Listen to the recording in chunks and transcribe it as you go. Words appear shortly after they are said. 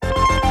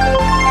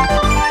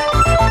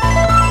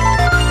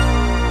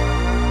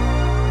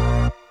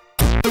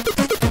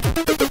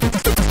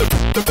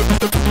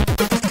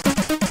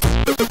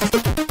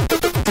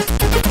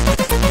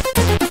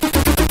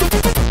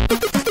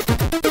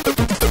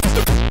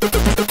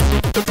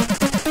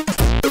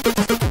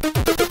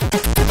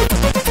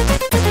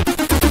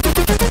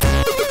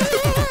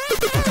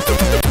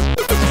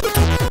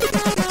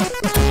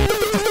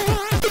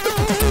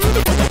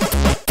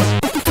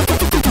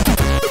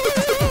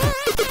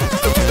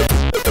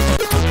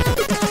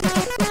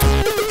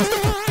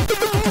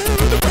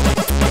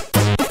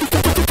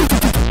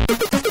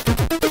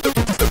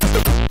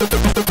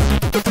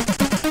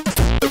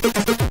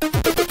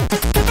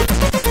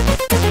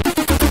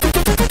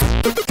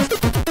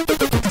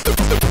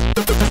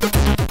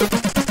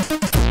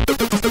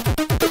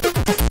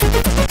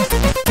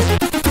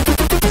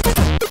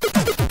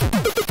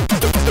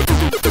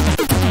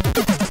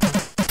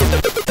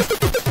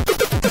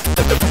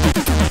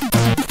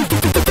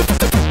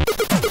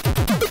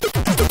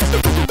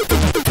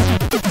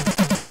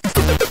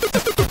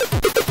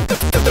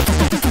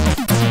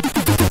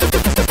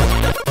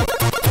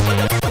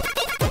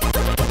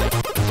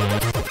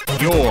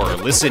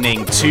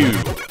Listening to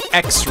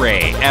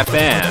X-Ray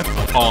FM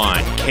on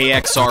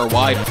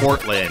KXRY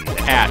Portland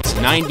at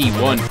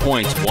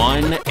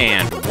 91.1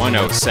 and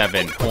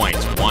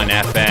 107.1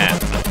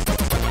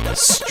 FM.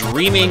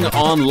 Streaming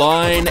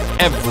online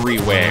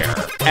everywhere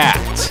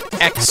at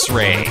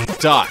xray.fm.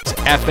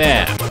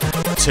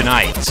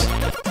 Tonight,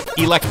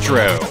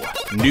 electro,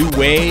 new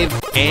wave,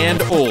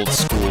 and old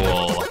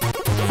school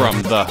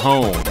from the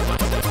home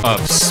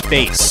of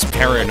Space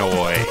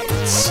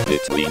Paranoids.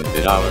 Between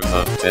the hours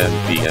of 10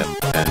 p.m.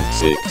 and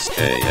 6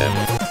 a.m.,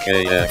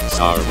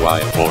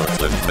 KXRY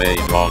Portland may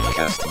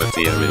broadcast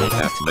material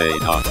that may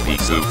not be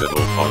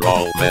suitable for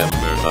all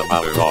members of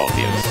our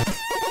audience.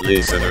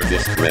 Listener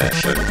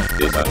discretion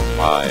is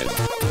advised.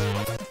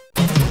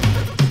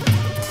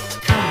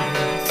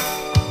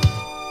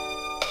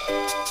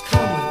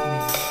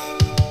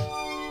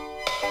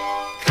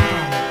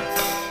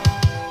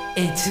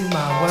 Into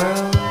my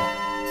world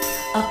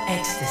of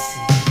ecstasy.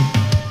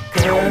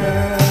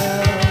 Girl,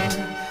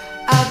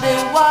 I've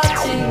been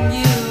watching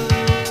you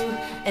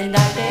and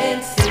I've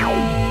been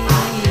seeing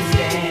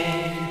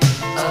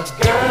a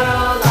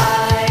girl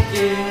like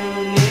you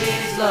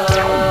needs love,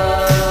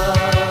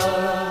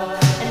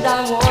 and I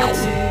want to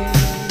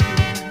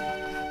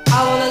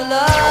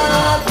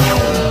love you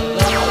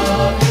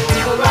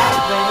the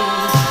right way,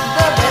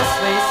 the best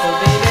way, so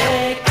baby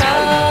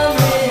come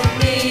with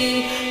me,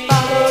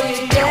 follow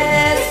your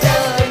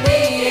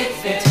destiny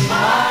into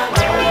my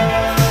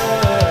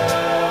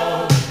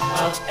world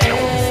of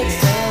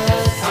ecstasy.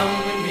 Come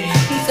with me,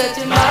 set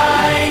your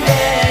mind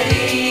at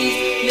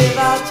ease, live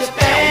out your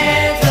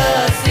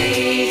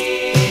fantasies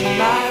in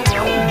my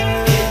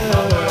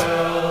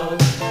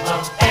world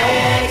of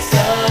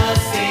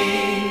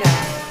ecstasy.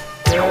 Now,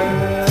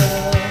 girl,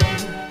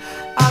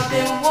 I've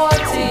been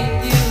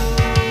wanting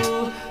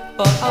you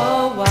for a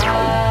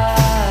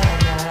while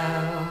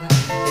now.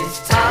 It's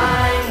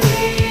time we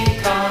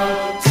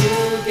come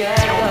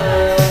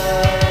together,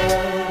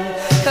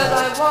 'cause I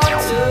want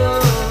to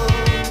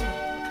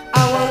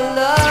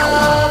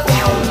love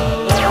you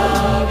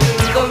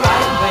the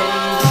right way,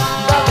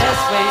 the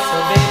best way, so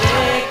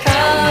baby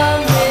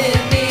come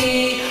with me,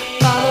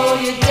 follow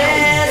your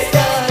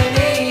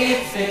destiny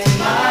into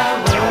my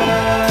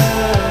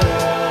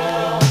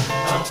world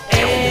of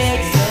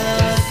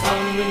ecstasy.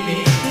 Come with me,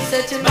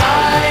 set your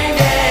mind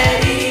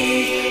at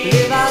ease,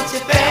 live out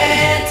your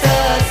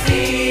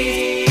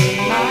fantasies in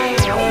my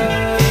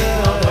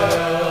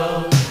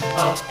world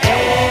of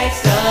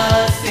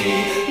ecstasy.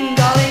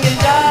 Darling,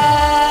 and I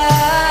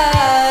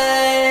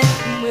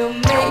will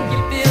make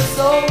you feel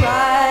so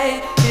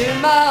right here in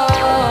my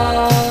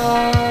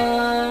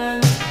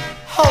arms,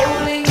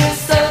 holding you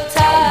so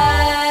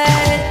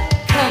tight.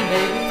 Come,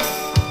 baby,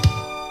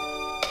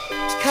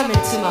 come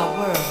into my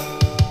world.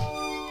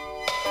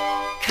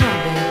 Come,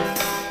 baby,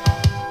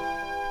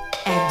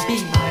 and be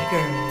my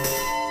girl.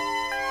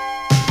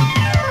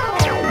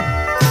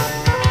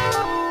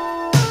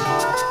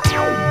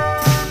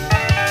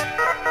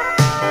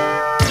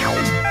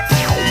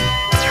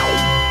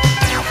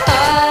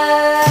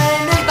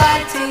 I'm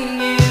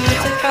inviting you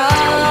to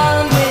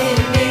come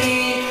with me,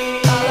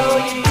 follow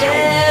your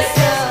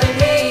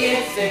destiny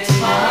into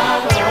my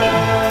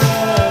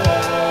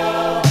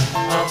world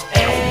of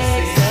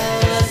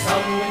ecstasy.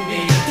 Come with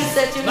me,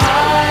 set your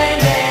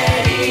mind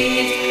at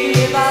ease,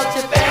 live out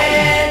your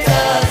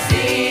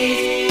fantasies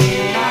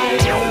in my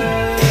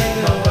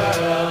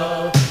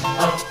world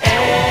of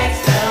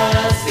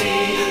ecstasy.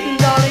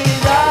 Darling,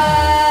 and I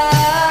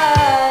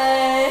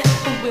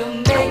will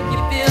make you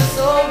feel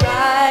so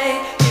right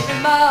here in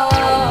my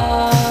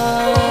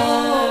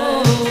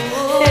arms,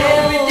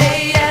 every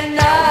day and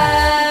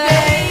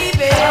night,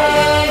 baby.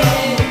 Come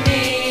with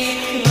me,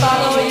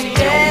 follow your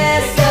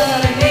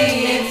destiny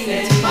into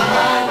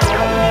my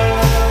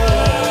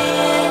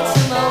world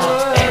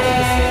of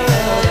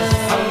ecstasy.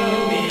 Come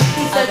with me,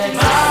 set your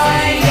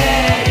mind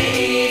at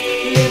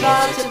ease, live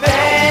out your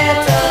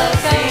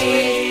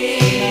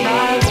fantasies in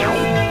my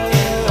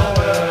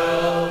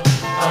world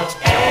of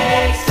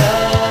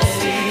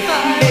ecstasy.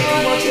 Baby,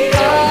 won't you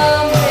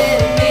come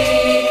with me,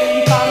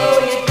 follow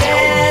your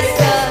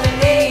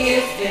destiny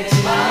into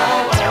my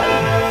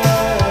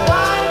world.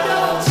 Why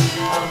don't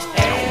you of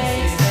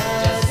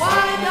ecstasy?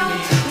 Why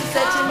don't you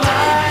set your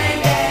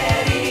mind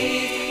at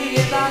ease,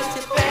 live out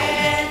your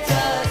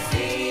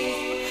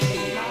fantasies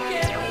in my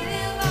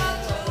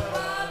world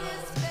of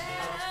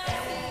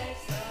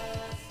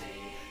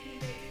ecstasy.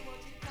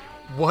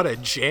 What a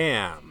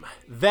jam!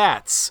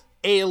 That's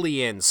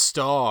Alien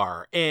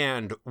Star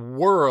and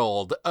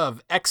World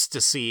of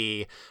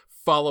Ecstasy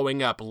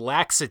following up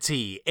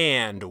Laxity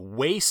and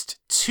Waste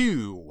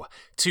 2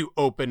 to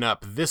open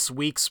up this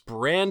week's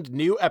brand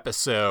new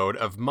episode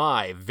of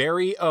my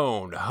very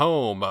own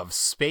home of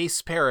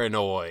space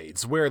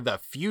paranoids, where the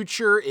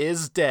future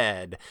is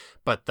dead,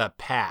 but the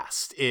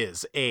past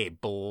is a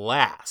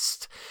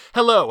blast.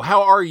 Hello,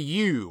 how are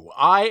you?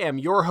 I am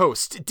your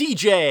host,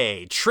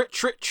 DJ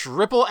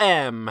Triple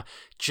M,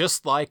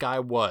 just like I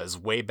was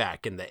way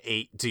back in the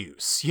 8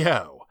 Deuce.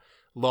 Yo.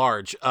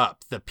 Large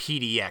up the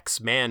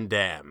PDX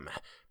Mandem.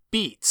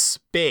 Beats,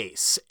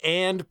 bass,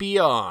 and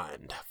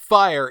beyond.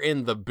 Fire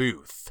in the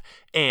booth,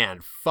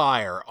 and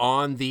fire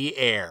on the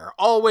air.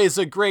 Always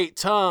a great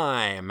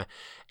time.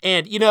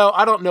 And,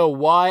 I don't know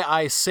why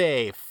I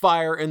say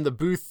fire in the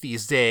booth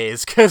these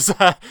days, because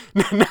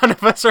none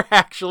of us are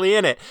actually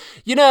in it.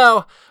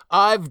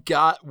 I've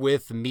got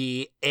with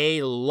me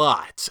a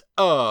lot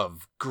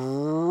of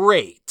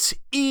great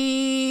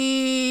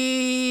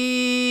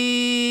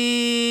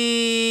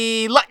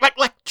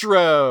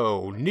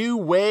electro, new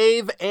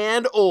wave,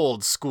 and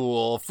old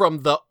school from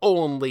the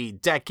only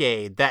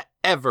decade that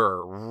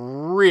ever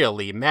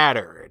really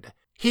mattered.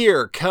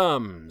 Here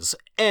comes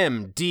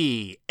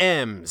MDMC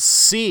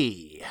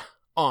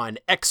on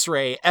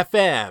X-Ray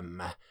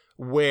FM,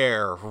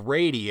 where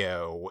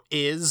radio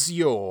is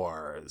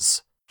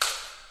yours.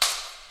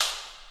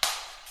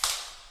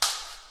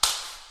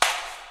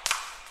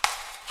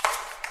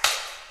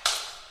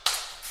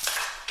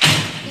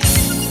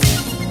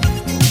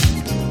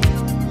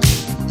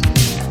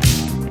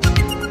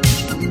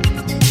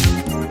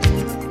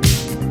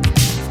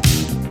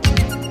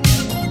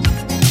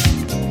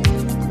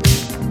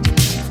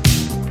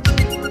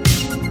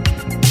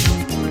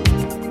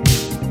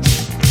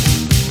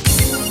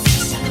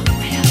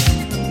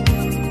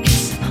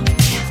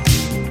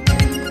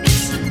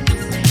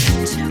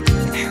 It's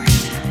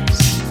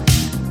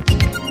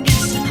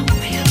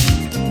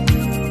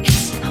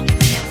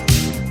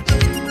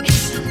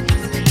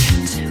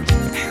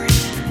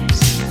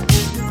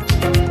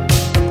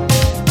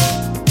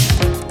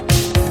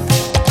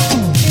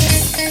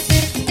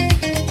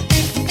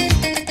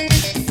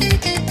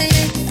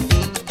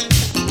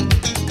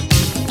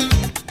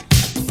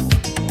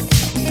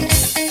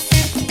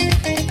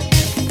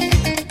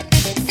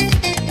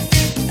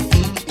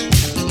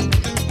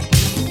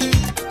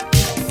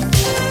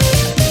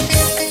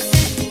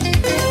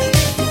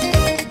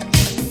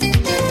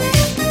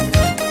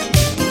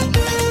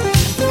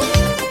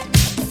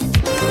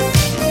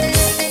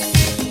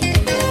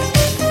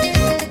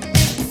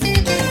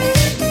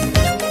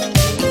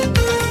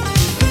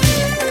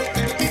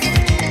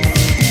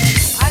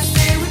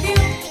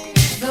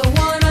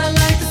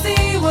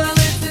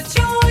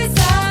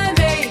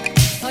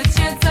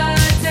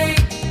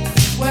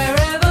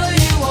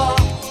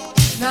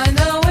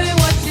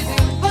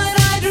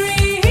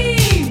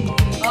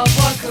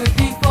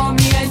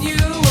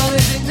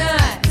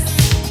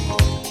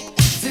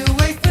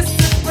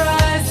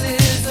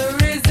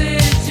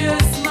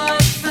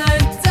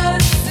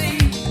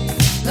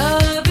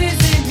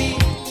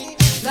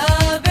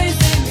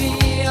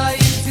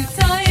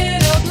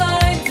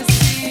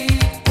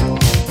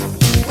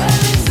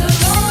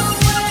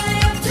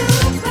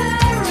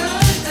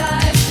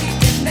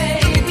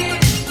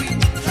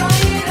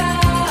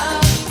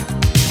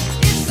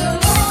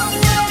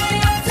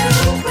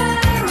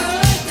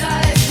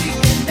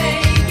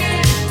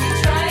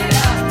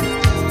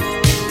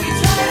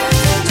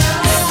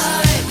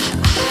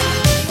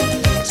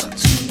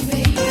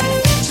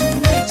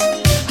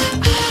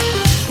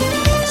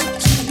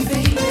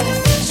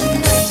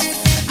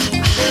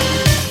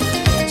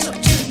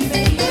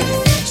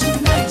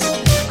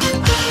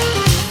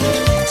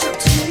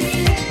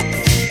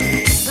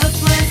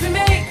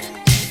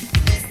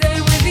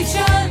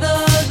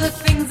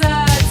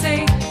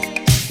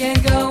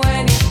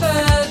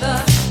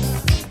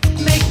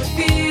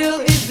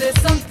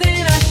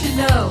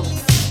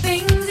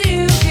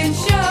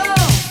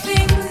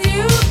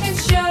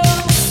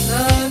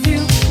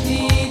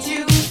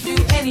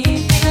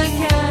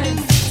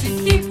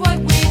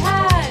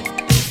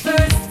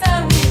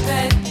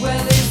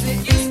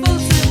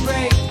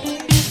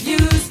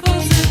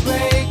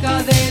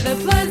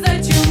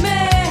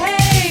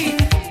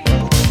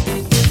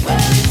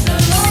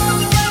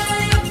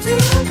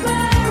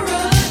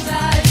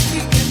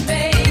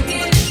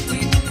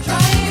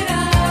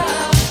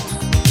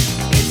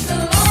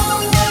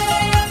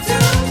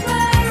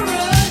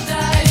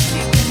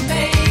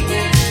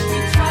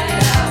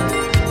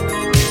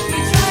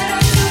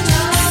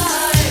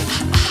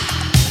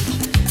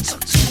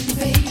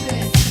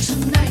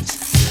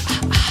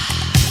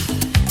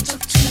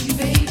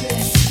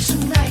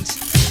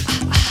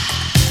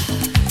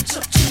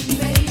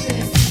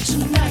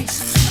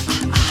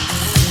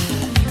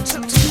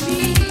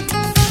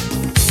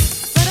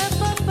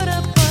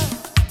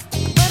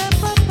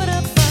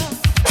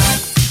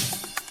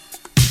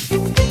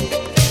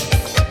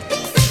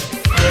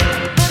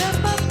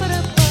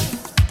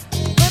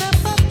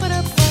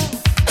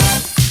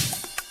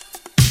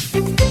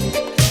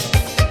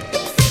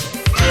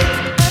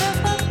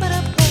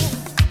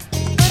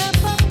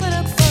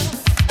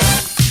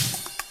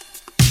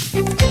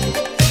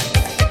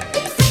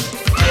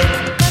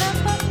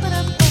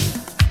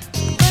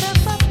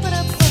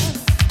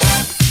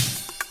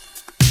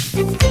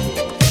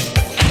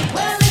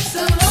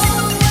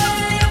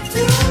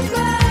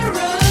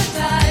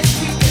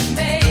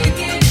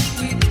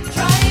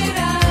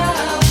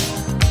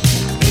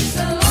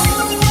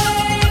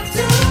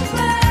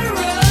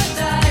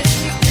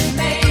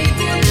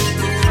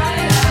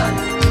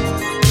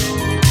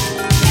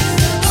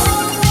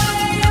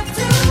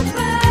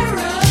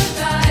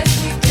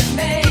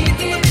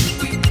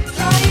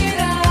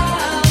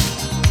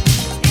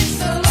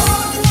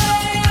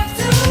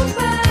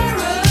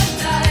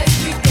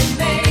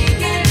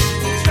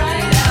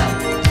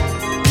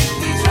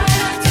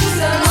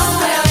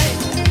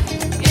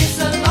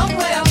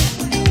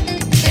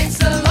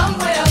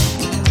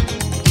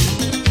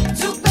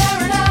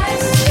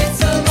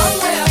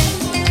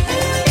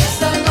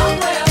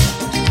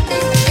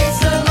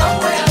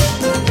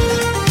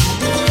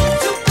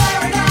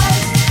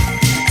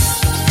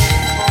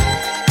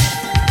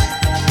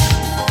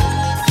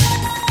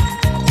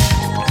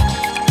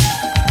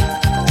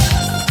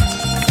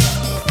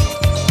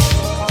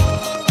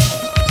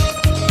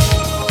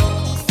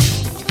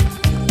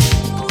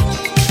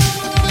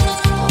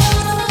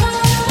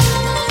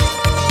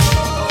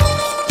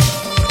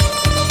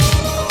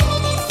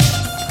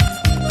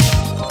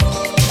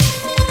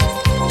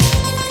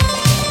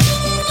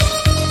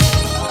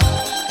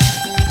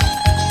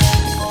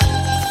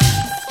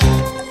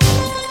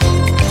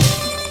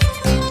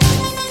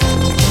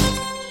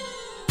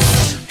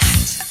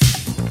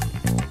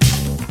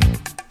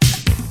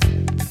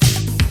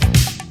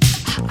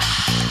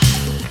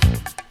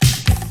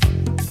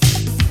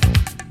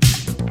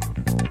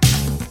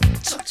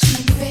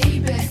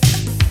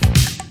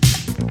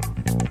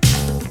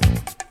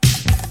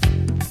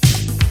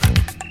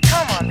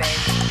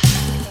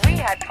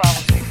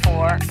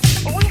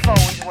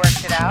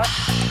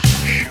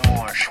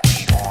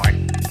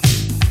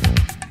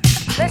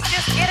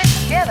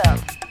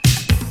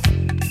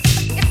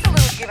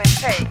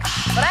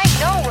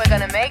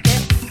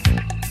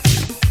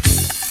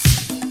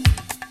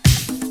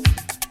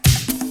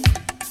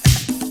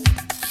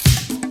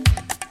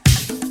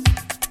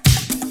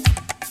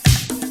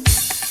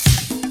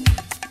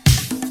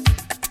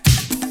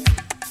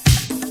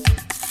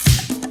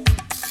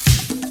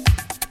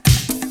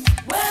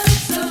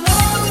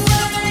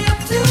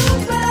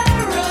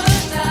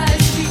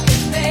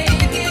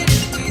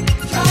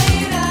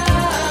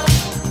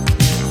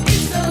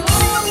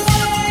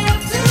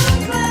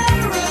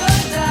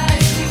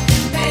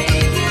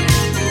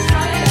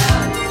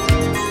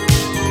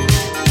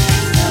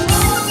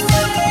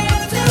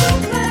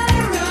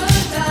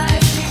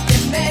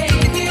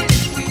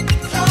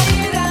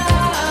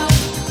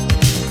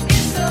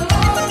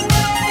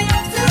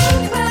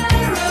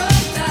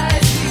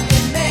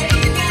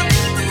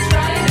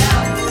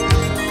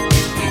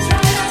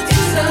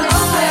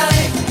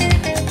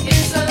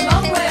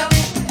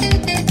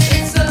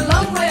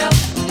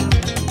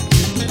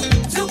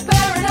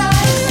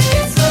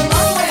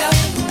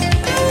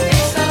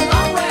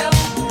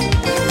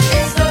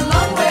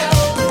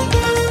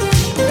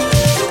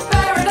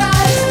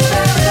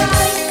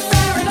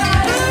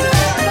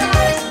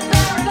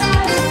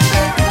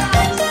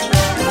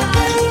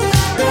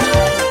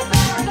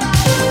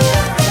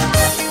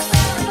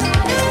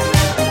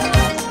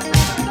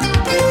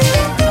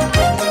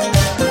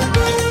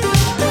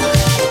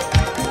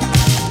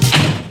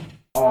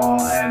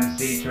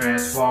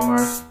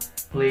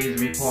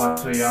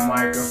that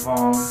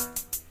microphone.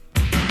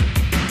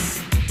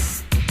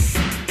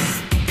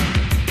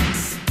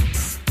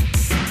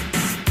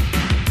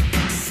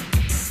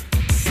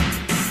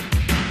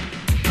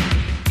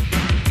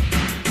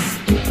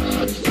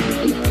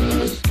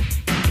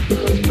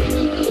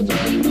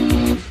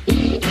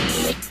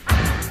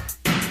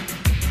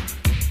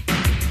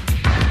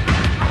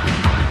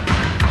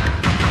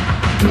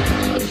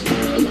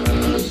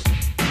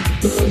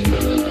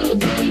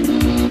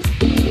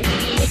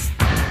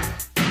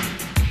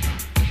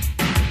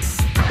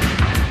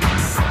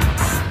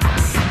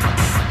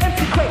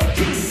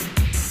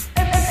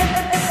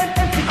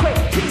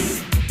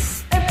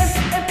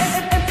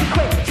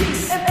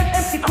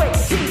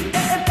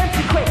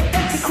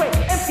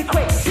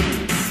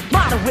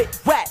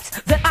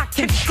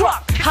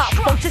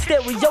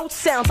 Stereo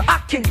sounds I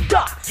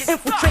conduct,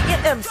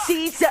 infiltrating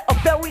MCs at a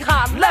very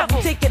high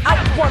level, taking out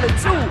one or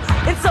two,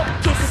 in some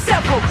cases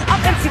several.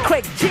 I'm MC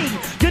Craig G,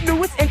 your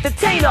newest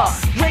entertainer.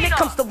 When it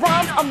comes to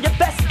rhymes, I'm your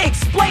best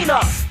explainer.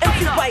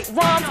 MCs write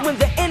rhymes when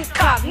they're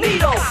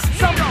incognito.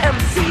 Some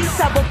MCs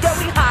have a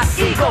very high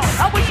ego.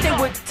 I wish they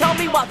would tell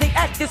me why they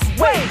act this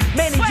way.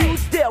 Many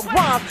use their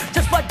rhymes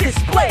just for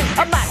display.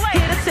 I'm not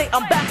here to say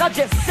I'm back, I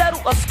just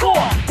settle a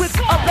score with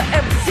other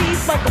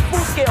MCs like a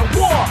full-scale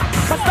war.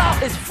 My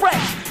style is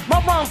fresh, my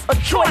rhymes a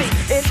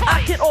choice, and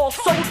I can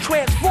also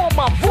transform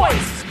my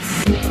voice.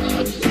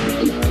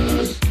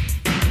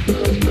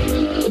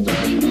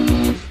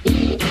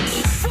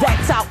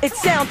 That's how it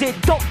sounded,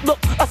 don't look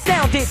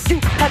astounded. You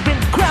have been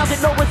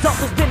grounded, no result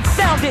has been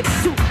founded.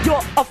 To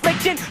your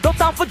affliction, no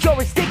time for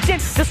jurisdiction.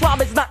 This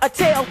rhyme is not a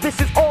tale, this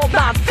is all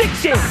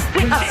non-fiction.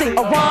 When I sing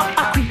a rhyme,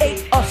 I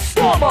create a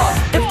stormer.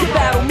 If you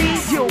battle me,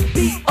 you'll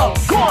be a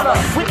goner.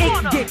 When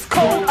it gets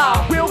cold,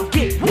 I will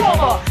get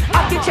warmer.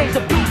 I can change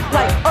the beat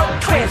like a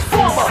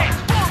transformer.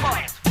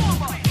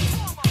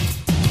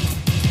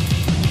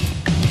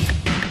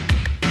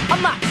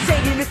 I'm not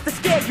saying it's to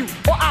scare you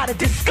or out of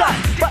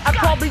disgust, but I'd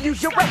probably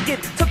use your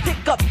record to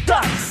pick up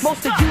dust.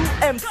 Most of you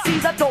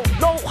MCs, I don't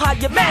know how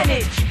you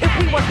manage. If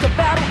we want to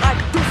battle, I'd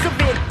do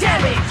severe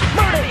damage.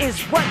 Murder is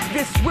what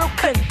this will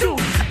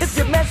conduce if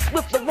you mess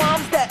with the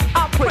rhymes that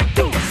I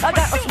produce. I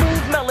got a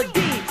smooth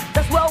melody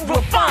that's well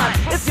refined.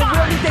 If you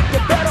really think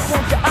you're better,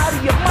 hold you out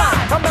of your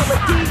mind. My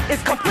melody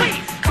is complete,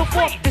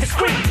 perform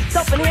discreet,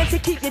 self-enhancing,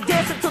 keep you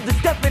dancing to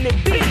this definite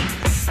beat.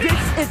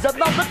 This is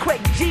another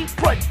Craig G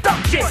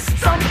production.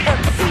 Some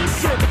MCs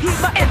should heed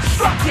my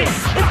instructions.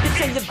 If you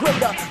say you're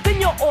greater,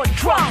 then you're on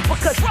trial,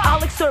 because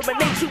I'll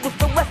exterminate you with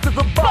the rest of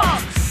the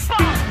bombs.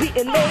 Beats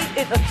being made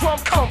in a drum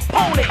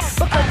component.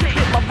 Because you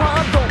hit my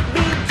rhyme don't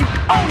mean you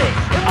own it.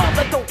 In rhymes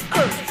I don't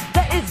curse,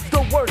 that is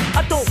the worst.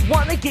 I don't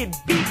wanna get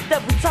beat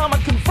every time I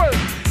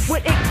converse.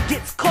 When it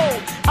gets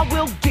cold, I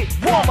will get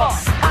warmer.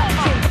 I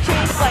can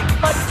change like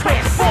a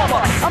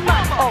transformer. I'm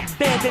not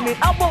abandoning,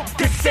 I won't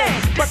descend,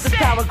 but this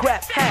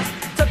paragraph has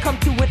to come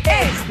to an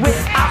end. When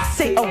I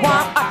say a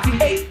rhyme, I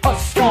create a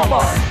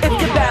stormer. If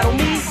you battle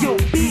me,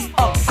 you'll be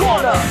a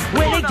goner.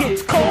 When it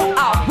gets cold,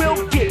 I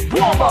will get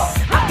warmer.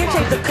 I can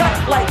change the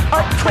cut like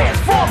a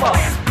transformer.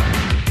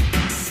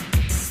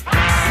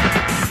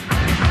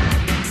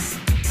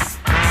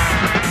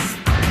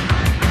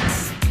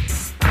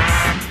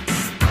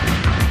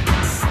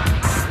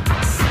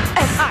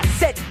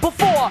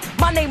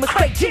 My name is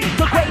Craig G,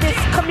 the greatest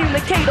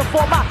communicator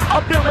for my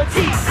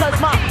ability. Cause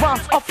my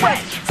rhymes are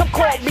fresh, some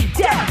call me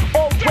deaf.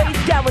 Always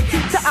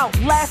guaranteed to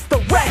outlast the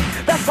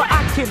rest. That's why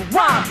I can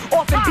rhyme,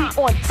 often be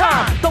on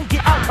time. Don't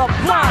get out of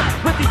line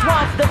with these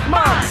rhymes that's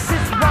mine.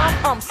 This rhyme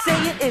I'm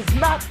saying is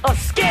not a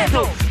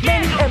scandal.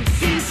 Many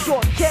MCs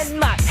sure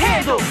cannot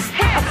handle.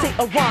 When I say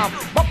a rhyme,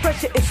 my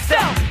pressure is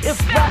felt.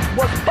 If rap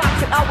was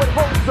boxing, I would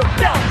hold the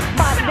belt.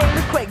 My name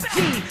is Craig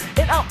G,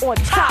 and I'm on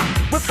top.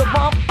 With the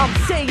rhyme I'm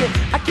saying,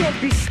 I can't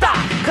be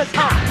stopped, cause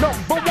I'm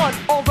number one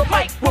on the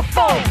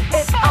microphone.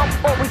 And I'm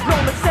always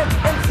known to send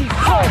MCs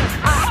home.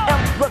 I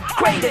am the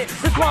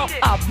greatest, this rhyme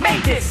I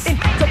made it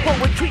into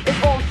poetry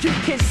is all you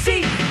can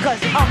see. Cause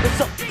I'm the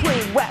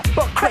supreme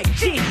rapper Craig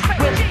G.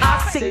 When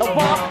I sing a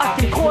rhyme, I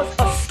can cause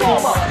a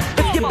stormer.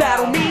 If you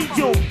battle me,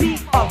 you'll be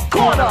a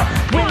goner.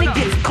 When it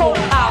gets cold,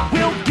 I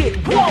will get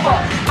warmer.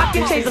 I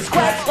can change the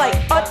scratch like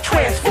a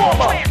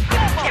transformer.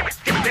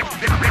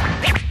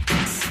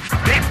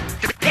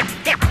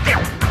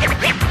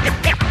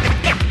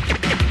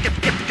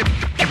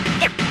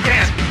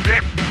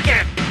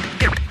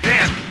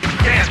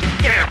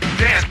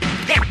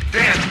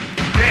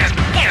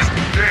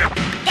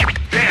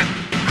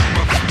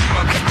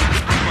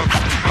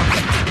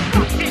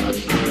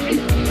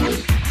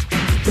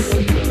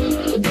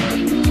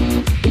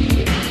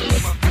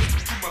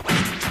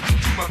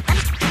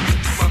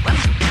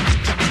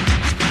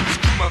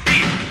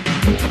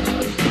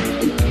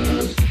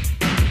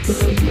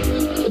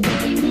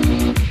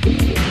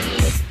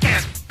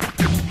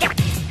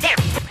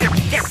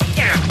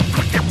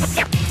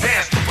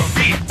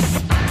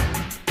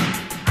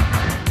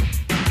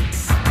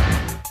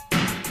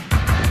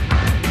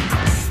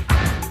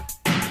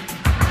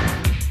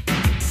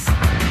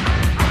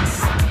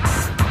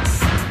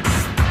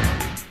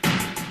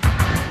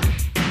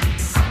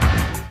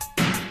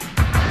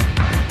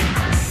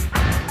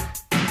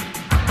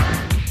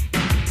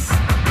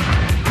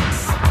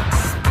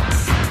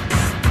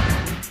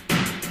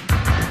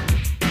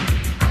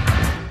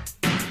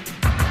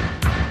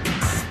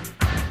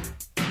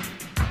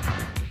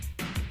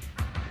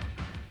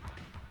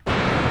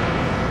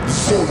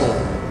 Solo,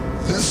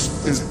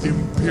 this is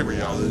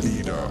Imperial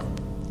Leader.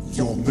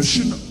 Your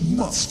mission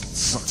must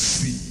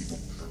succeed.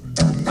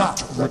 Do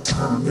not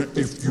return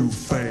if you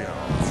fail.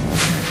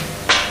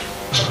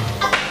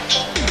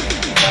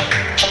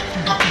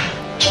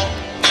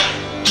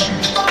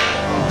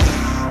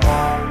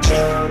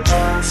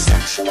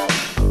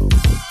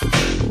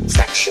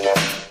 Sectional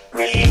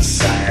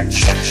research.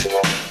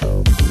 Sectional.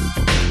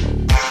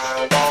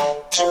 I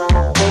want to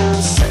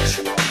do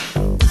sectional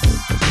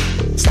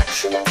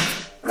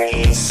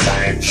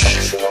research.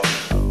 Sectional.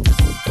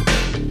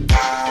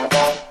 I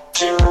want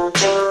to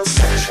do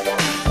sectional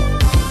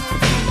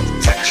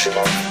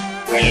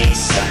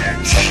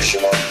research.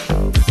 Sectional.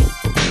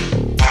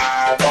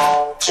 I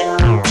want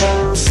to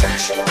do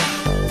sectional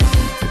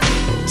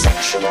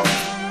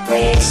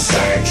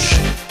research.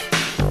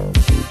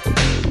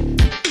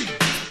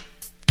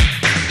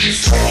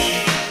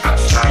 I'm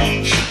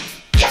strange,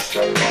 just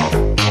a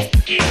little bit.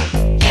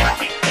 Tell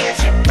me,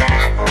 is it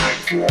bad or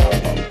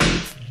good?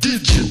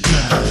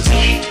 Digitize.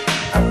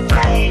 I'm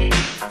afraid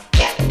of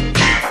getting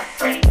kind of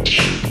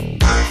freaky.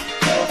 I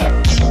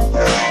couldn't keep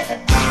it.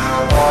 I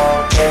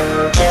want to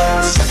do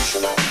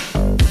sectional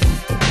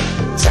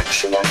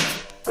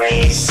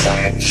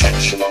research.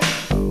 Sectional.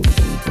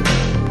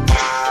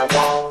 I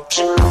want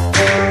to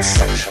do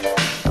sectional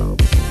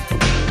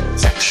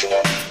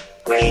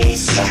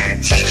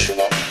research.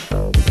 Sectional.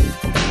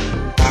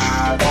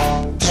 I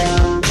want to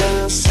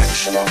do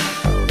sectional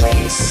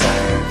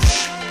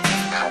research.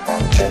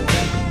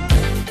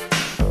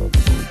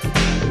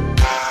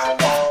 I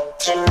want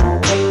to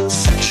do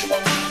sectional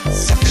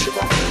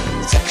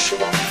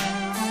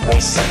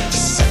research.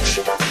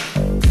 Sectional.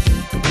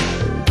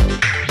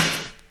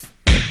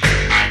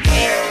 I'm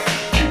here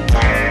to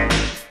learn.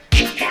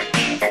 You can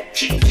be the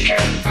teacher.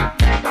 I'll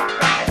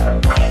memorize the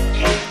way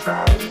you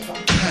go.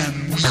 Can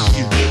we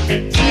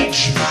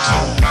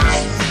digitize?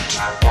 I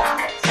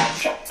wanna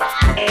touch your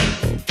body.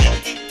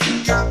 Take it to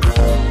your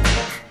room.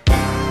 I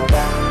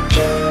want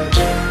to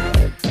do.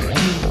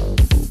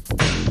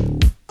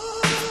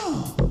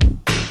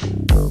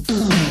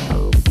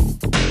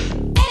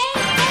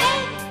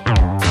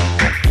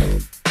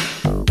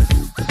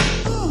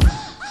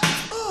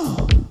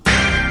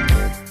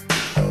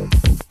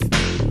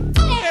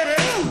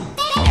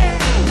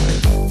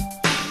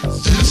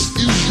 This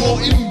is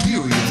your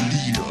Imperial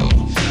Leader.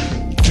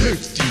 Take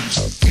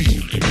these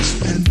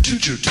feelings and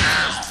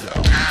digitize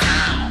them.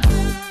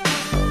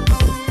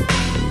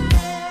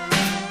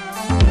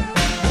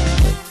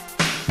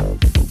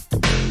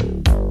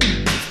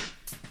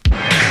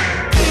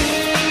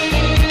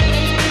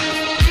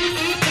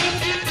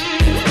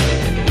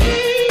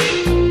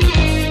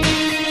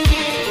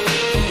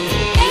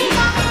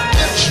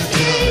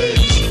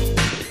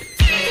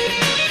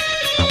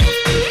 Digitize.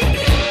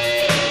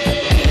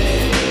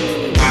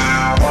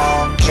 I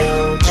want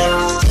to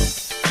do.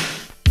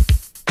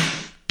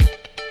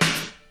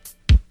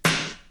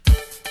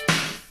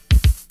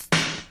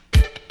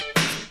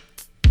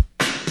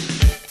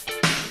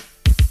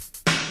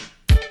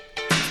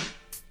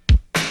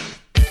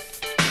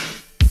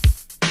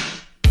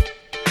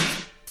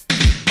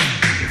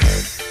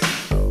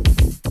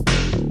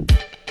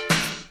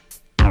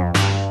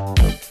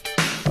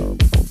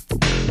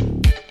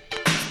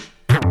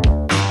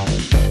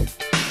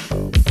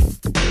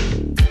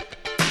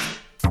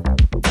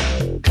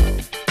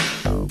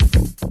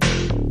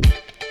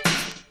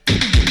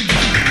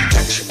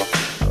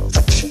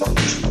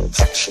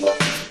 Sectional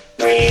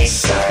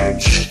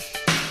research.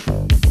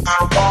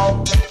 I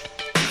want to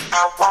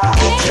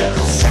do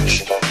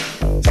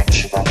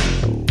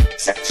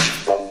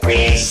sectional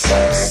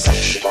research.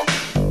 Sectional.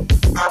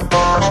 I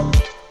want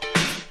to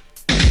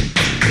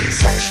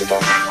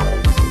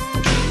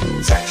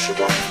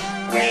sectional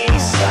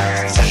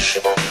research.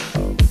 Sectional.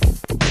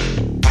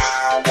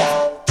 I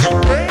want to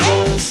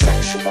do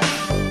sectional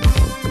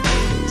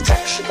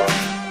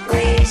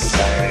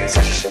research.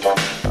 Sectional.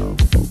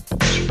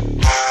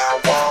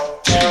 I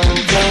want to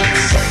do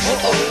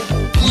sectional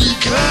We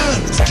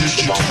can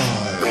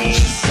digitize.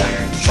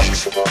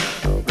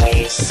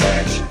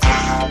 research.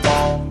 I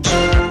want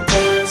to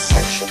do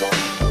sectional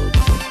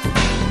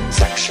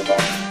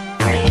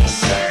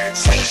research.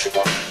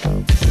 Sectional.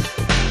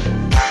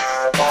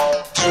 I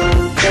want to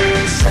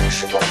do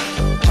sectional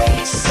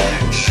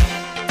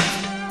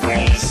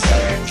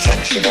research.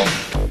 Sectional.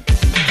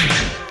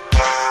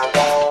 I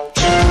want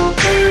to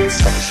do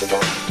sectional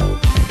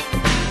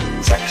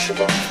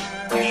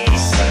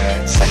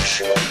research.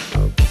 Sectional.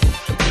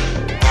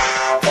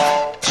 I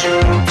want to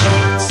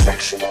do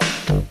sectional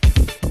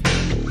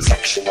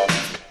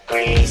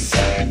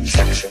research.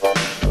 Sectional.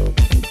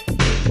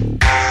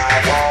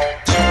 I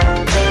want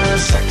to do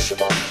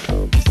sectional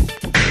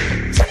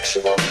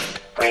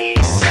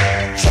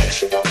research.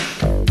 Sectional.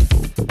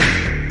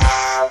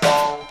 I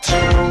want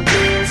to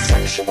do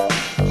sectional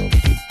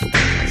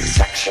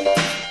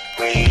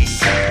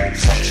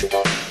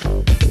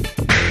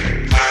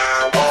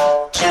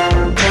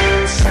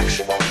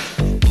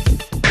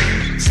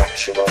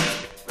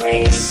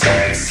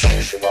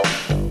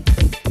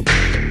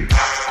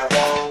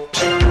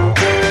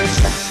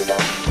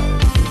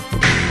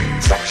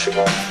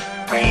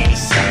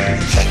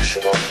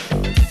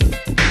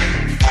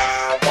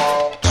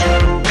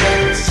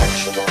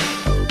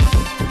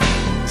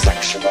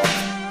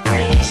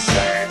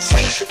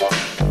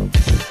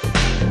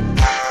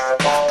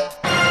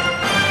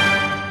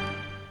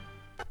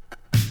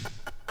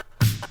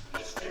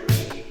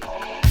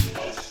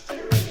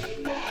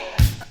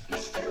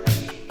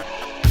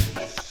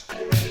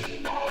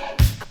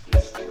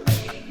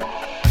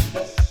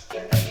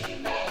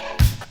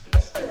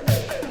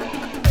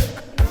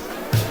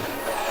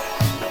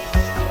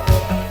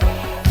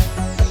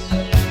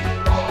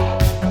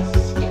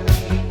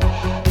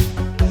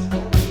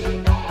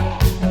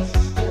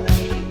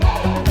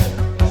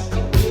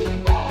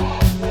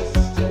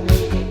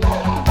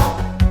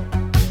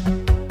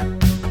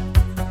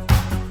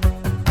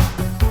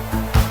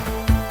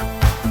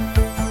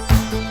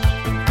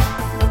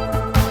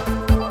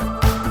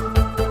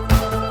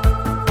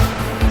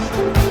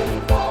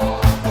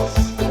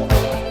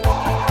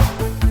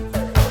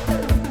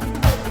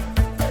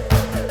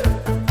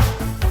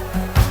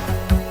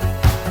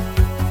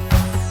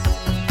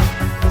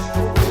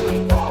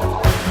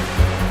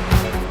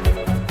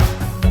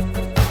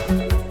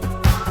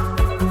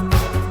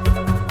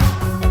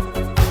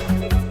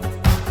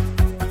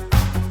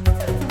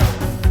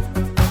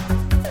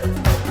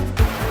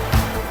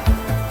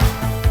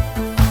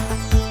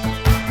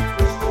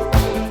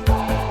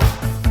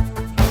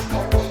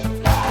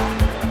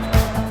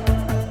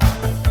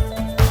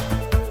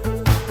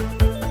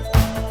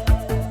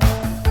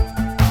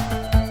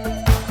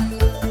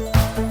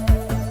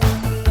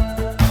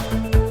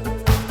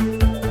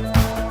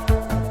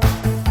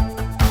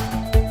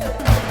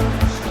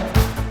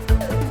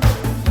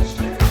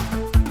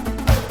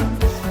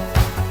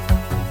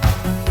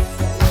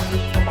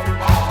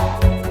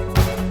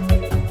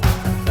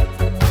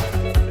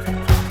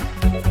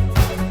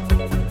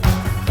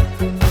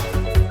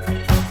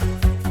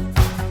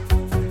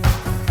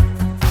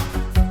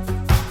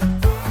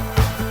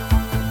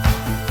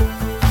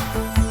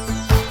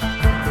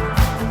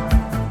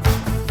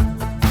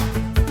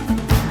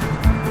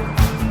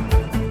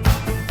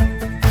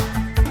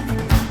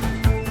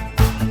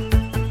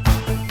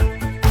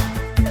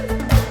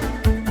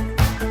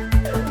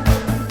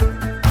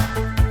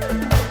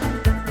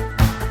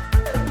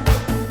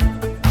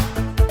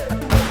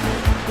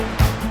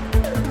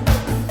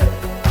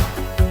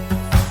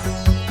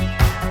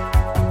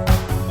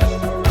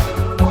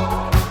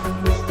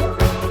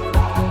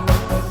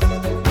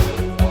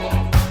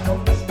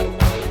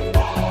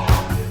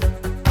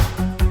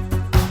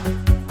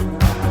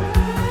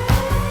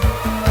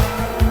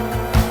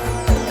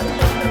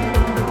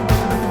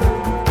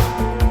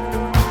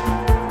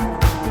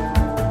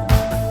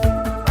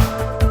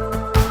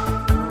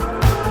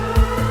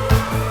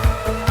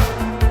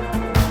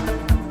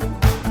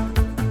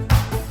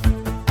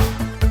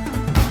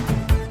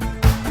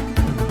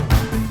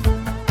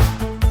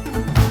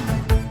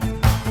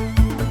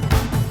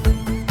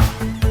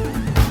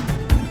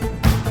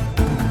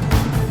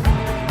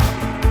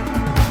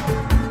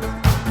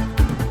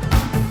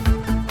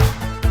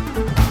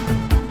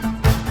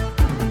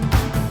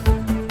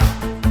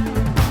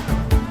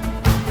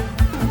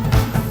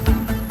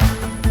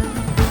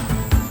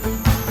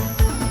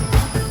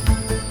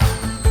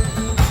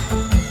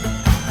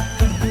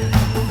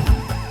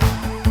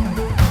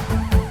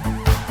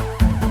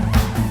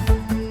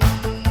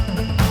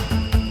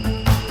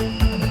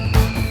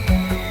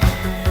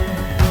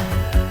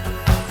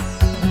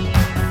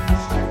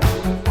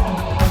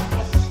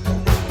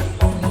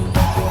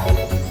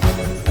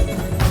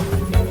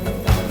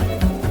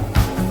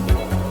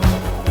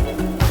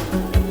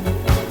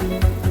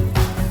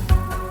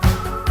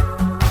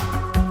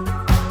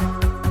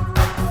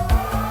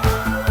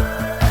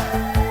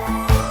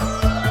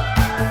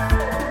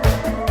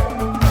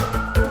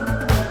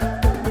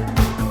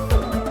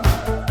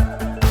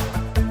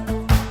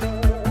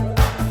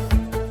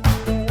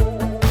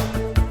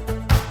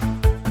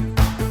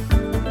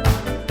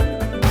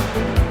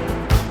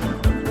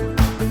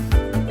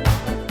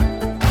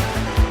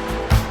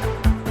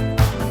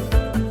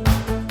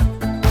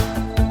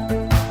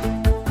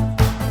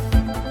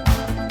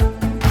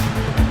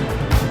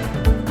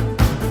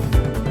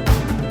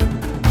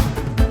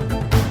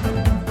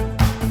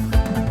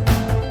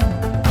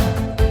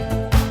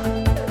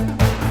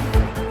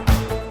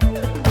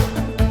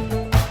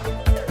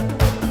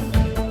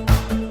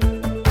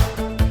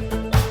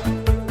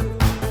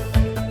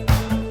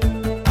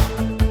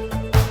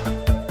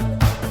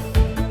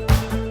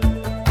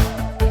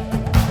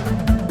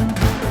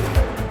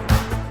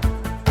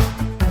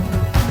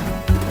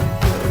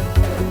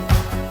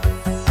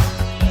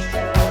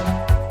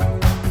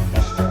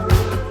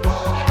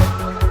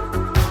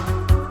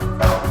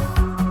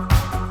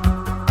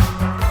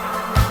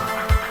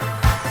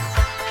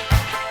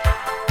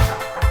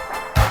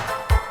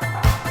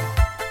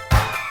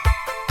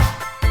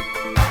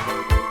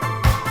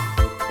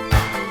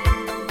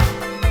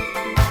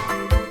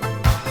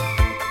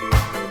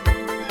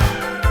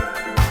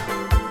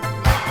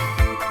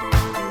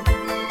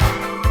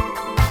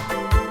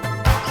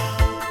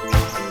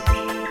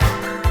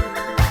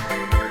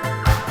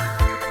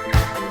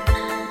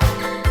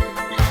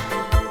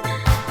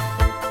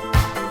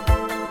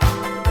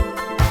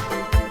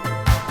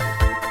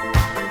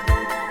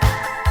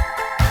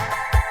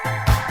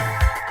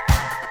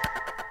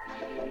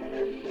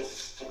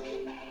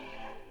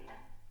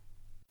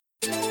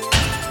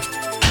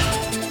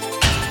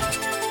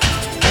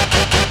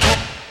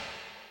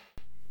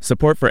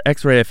Support for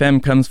X-Ray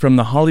FM comes from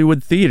the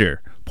Hollywood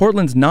Theater,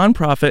 Portland's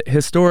nonprofit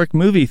historic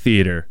movie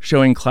theater,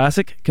 showing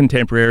classic,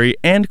 contemporary,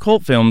 and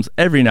cult films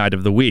every night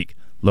of the week.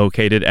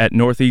 Located at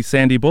Northeast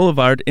Sandy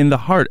Boulevard in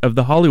the heart of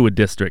the Hollywood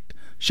District.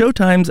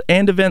 Showtimes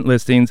and event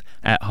listings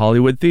at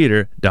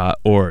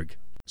hollywoodtheater.org.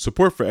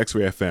 Support for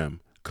X-Ray FM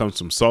comes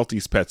from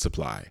Salty's Pet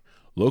Supply,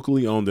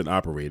 locally owned and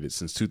operated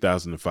since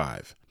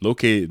 2005.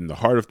 Located in the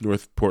heart of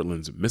North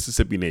Portland's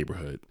Mississippi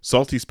neighborhood,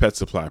 Salty's Pet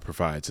Supply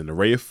provides an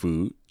array of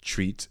food,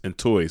 treats, and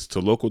toys to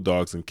local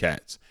dogs and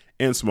cats,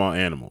 and small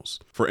animals.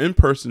 For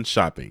in-person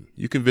shopping,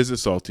 you can visit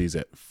Salty's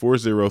at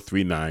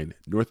 4039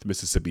 North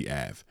Mississippi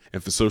Ave.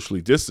 And for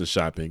socially distant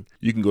shopping,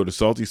 you can go to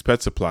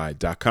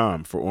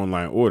saltyspetsupply.com for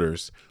online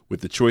orders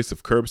with the choice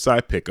of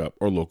curbside pickup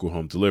or local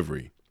home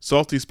delivery.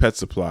 Salty's Pet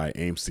Supply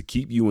aims to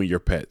keep you and your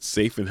pets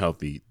safe and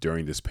healthy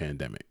during this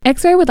pandemic.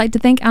 X-Ray would like to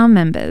thank our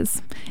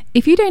members.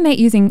 If you donate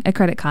using a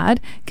credit card,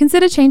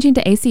 consider changing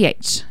to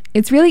ACH.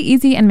 It's really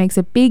easy and makes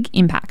a big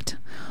impact.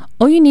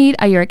 All you need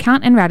are your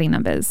account and routing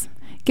numbers.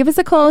 Give us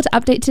a call to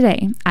update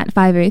today at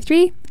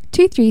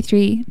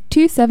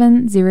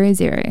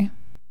 503-233-2700.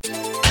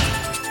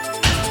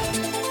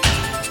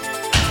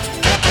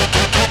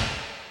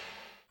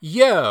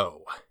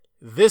 Yo!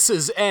 This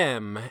is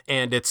M,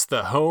 and it's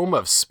the home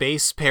of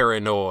Space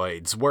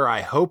Paranoids, where I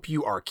hope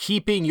you are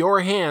keeping your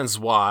hands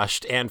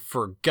washed and,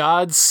 for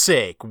God's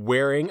sake,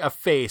 wearing a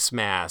face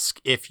mask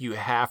if you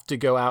have to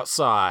go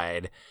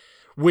outside.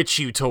 Which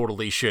you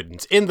totally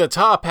shouldn't. In the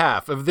top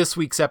half of this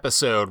week's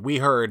episode, we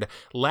heard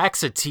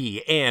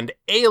Laxity and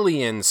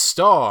Alien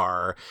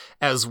Star,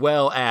 as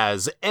well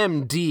as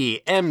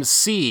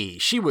MDMC.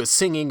 She was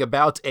singing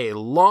about a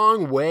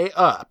long way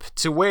up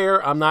to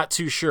where, I'm not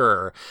too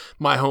sure.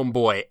 My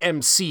homeboy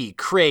MC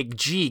Craig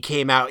G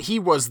came out. He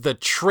was the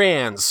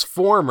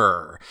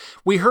Transformer.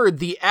 We heard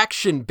the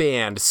Action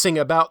Band sing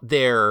about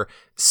their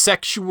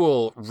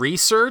sexual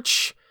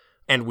research.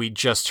 And we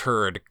just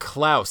heard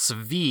Klaus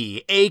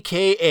V,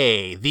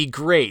 a.k.a. the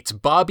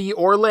great Bobby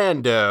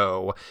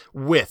Orlando,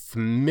 with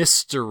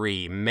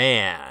Mystery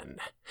Man.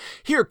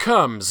 Here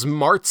comes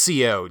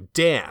Marzio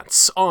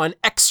Dance on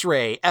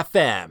X-Ray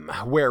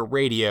FM, where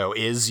radio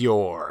is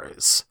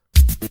yours.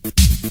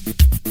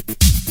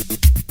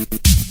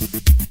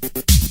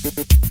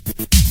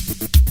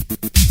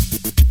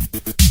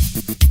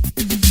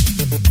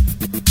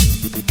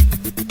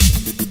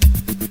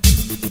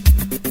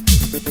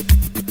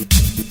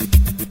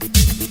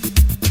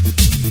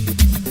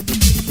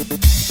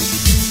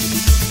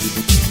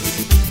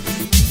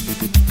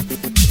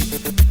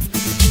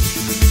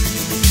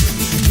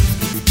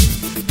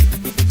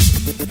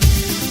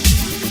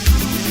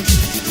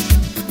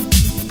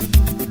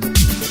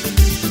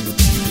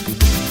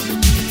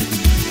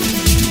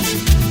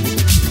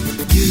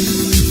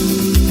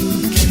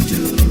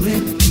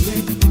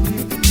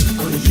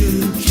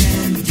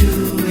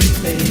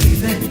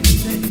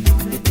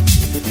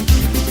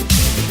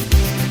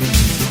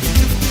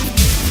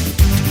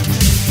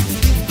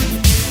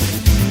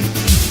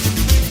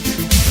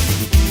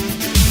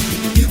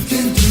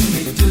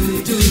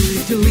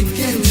 We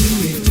can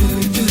do it.